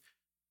estate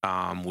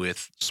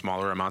with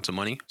smaller amounts of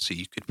money. So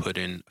you could put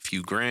in a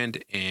few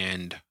grand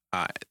and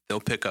they'll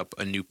pick up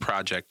a new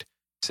project.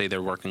 Say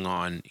they're working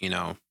on,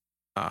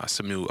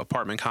 some new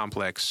apartment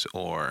complex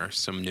or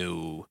some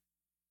new,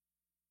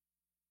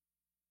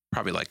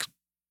 probably like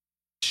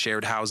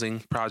shared housing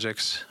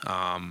projects.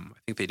 I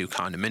think they do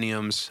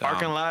condominiums.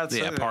 Parking lots.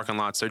 Yeah, parking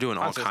lots. They're doing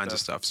all kinds of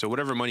stuff. So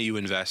whatever money you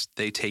invest,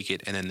 they take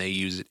it and then they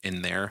use it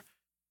in their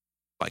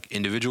like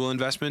individual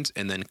investments,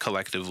 and then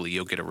collectively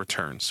you'll get a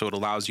return. So it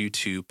allows you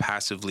to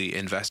passively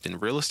invest in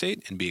real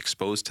estate and be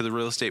exposed to the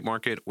real estate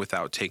market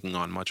without taking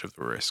on much of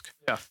the risk.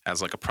 Yeah. As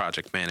like a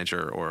project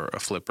manager or a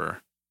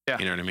flipper. Yeah.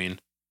 You know what I mean?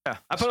 Yeah,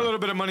 I put a little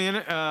bit of money in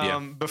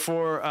it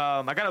before.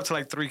 I got up to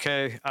like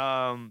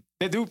 3K.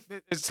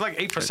 It's like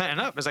 8% and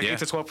up. It's like 8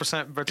 to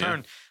 12%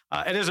 return.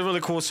 Yeah. It is a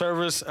really cool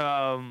service. But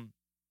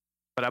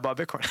I bought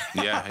Bitcoin.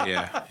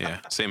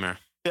 Yeah. Same here.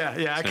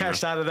 Yeah, I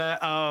cashed out of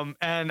that.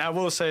 And I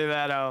will say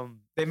that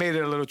they made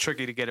it a little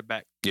tricky to get it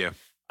back. Yeah.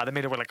 They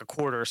made it with like a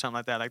quarter or something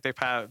like that. Like they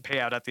pay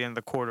out at the end of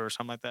the quarter or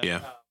something like that.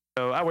 Yeah.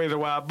 So I waited a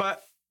while,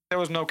 but there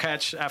was no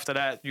catch after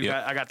that.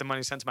 I got the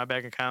money sent to my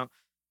bank account.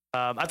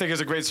 I think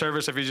it's a great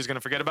service if you're just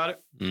gonna forget about it,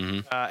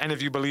 and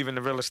if you believe in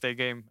the real estate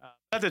game.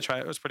 I did try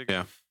it; it was pretty good.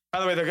 Yeah. By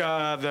the way,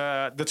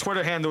 the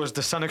Twitter handle is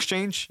the Sun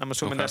Exchange. I'm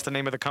assuming that's the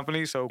name of the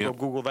company, so go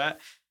Google that.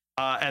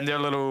 And their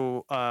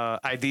little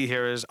ID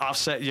here is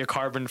offset your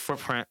carbon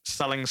footprint,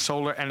 selling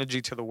solar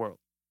energy to the world.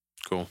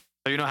 Cool.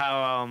 So you know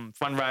how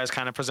Fundrise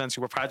kind of presents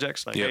you with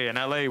projects like, hey, in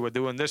LA we're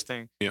doing this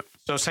thing. Yep.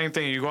 So same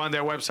thing. You go on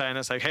their website and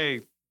it's like,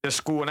 hey, this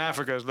school in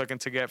Africa is looking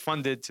to get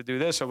funded to do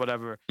this or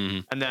whatever.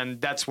 And then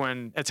that's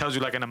when it tells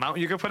you like an amount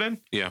you could put in.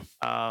 Yeah.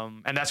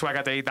 And that's where I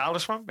got the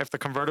 $8 from, if the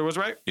converter was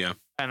right. Yeah.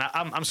 And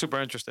I'm super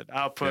interested.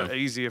 I'll put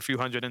easy a few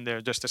hundred in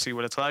there just to see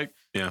what it's like.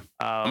 Yeah.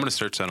 I'm going to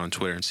search that on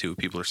Twitter and see what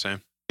people are saying.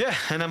 Yeah.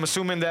 And I'm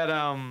assuming that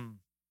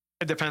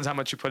it depends how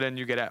much you put in,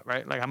 you get out,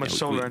 right? Like how much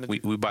solar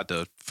energy. We about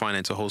to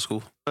finance a whole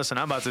school. Listen,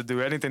 I'm about to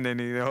do anything they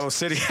need, the whole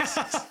city.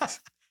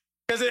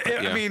 Because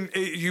I mean,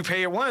 you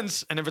pay it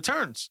once and it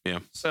returns. Yeah.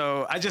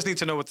 So I just need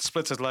to know what the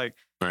splits is like.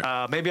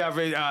 Right. Maybe I've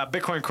read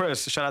Bitcoin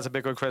Chris. Shout out to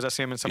Bitcoin Chris. I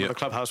see him in some of the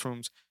clubhouse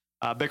rooms.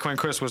 Bitcoin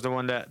Chris was the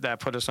one that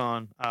put us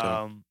on.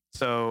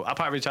 So I'll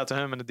probably reach out to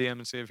him in the DM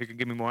and see if he can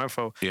give me more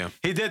info. Yeah.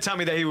 He did tell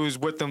me that he was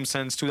with them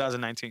since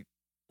 2019.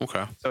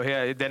 Okay. So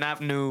yeah, they're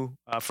not new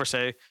per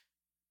se.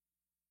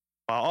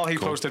 All he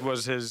posted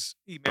was his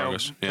email,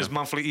 his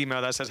monthly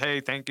email that says, "Hey,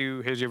 thank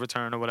you. Here's your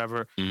return or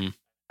whatever."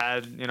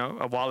 Had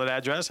a wallet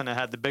address and it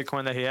had the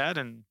Bitcoin that he had,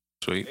 and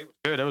sweet, it was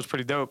good. It was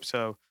pretty dope.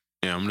 So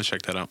yeah, I'm gonna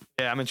check that out.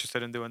 Yeah, I'm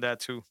interested in doing that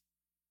too.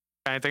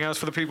 Anything else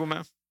for the people, man?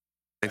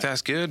 I think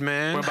that's good,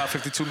 man. We're about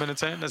 52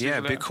 minutes in. That's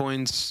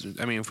Bitcoin's.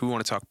 I mean, if we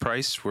want to talk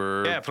price,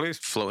 we're please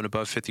floating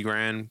above 50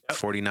 grand,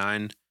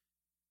 49.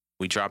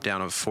 We dropped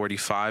down to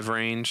 45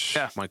 range.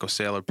 Yeah. Michael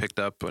Saylor picked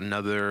up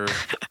another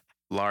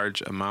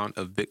large amount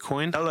of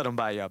Bitcoin. I'll let him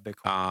buy y'all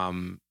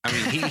Bitcoin. I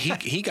mean,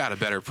 he got a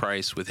better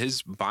price with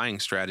his buying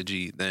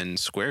strategy than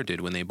Square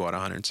did when they bought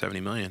 170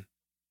 million.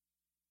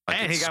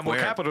 And he got more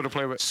capital to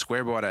play with.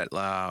 Square bought at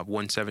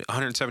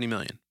 170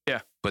 million. Yeah.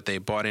 But they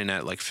bought in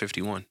at like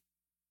 51.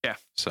 Yeah.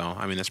 So,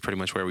 I mean, that's pretty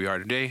much where we are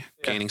today,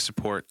 gaining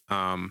support.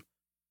 And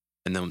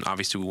then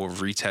obviously we'll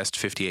retest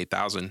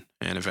 58,000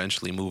 and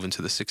eventually move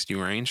into the 60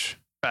 range.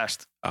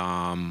 Fast.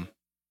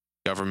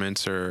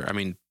 Governments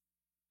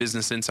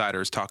Business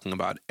Insider is talking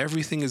about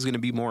everything is going to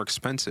be more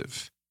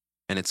expensive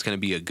and it's going to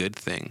be a good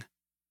thing.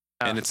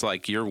 And it's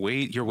like your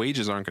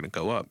wages aren't going to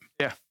go up.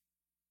 Yeah.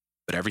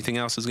 But everything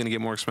else is going to get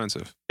more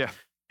expensive. Yeah.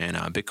 And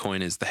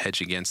Bitcoin is the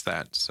hedge against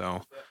that.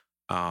 So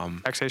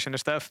taxation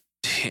is theft.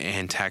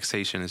 And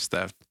taxation is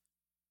theft.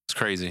 It's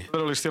crazy.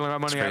 Literally stealing our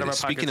money out of our pockets.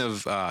 Speaking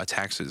of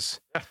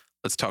taxes,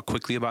 let's talk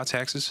quickly about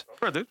taxes.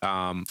 Sure, dude.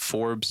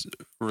 Forbes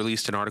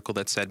released an article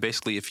that said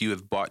basically if you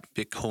have bought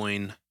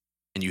Bitcoin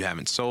and you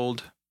haven't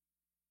sold,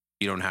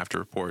 you don't have to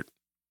report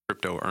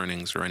crypto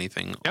earnings or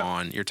anything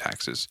on your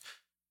taxes.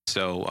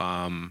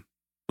 So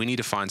we need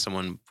to find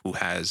someone who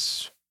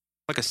has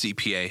like a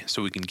CPA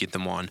so we can get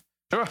them on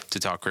to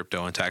talk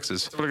crypto and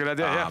taxes. That's a good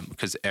idea,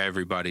 because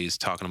everybody's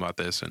talking about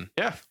this. And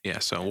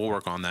so we'll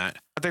work on that.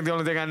 I think the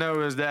only thing I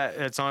know is that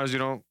as long as you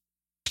don't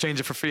exchange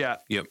it for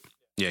fiat. Yep.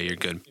 Yeah, you're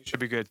good. You should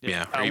be good.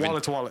 Yeah.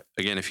 Wallet to wallet.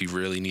 Again, if you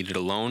really needed a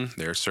loan,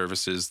 there are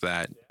services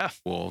that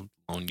will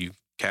loan you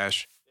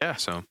cash. Yeah.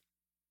 So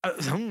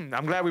I'm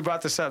glad we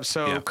brought this up.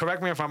 So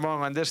correct me if I'm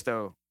wrong on this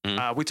though.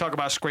 We talk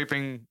about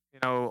scraping,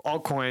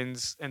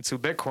 altcoins into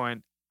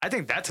Bitcoin. I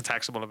think that's a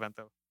taxable event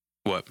though.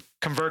 What?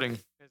 Converting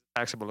is a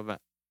taxable event.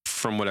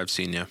 From what I've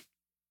seen, yeah.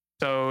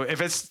 So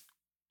if it's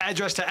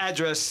address to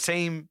address,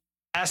 same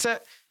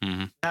asset,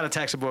 not a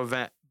taxable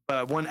event,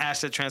 but one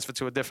asset transferred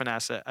to a different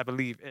asset, I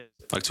believe is.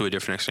 Like to a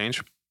different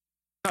exchange?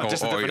 No,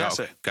 just a different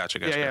asset. Okay. Gotcha.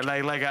 Yeah.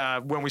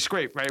 Like when we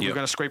scrape, right? Yep. We're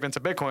going to scrape into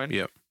Bitcoin.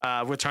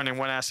 Yep. We're turning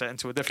one asset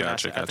into a different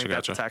asset. I think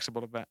that's a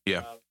taxable event.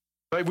 Yeah.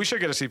 But we should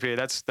get a CPA.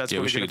 That's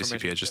we should get a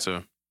CPA just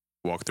to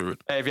walk through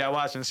it. Hey, if y'all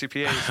watching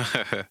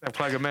CPAs,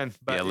 plug them in.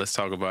 But let's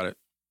talk about it.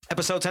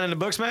 Episode 10 in the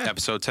books, man.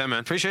 Episode 10, man.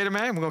 Appreciate it,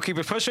 man. We're going to keep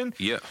it pushing.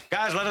 Yeah.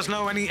 Guys, let us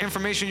know any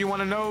information you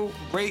want to know.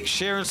 Rate,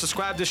 share, and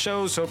subscribe to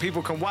shows so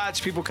people can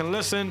watch, people can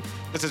listen.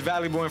 This is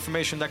valuable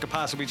information that could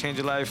possibly change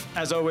your life.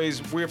 As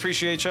always, we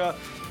appreciate y'all.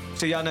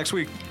 See y'all next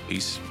week.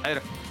 Peace. Later.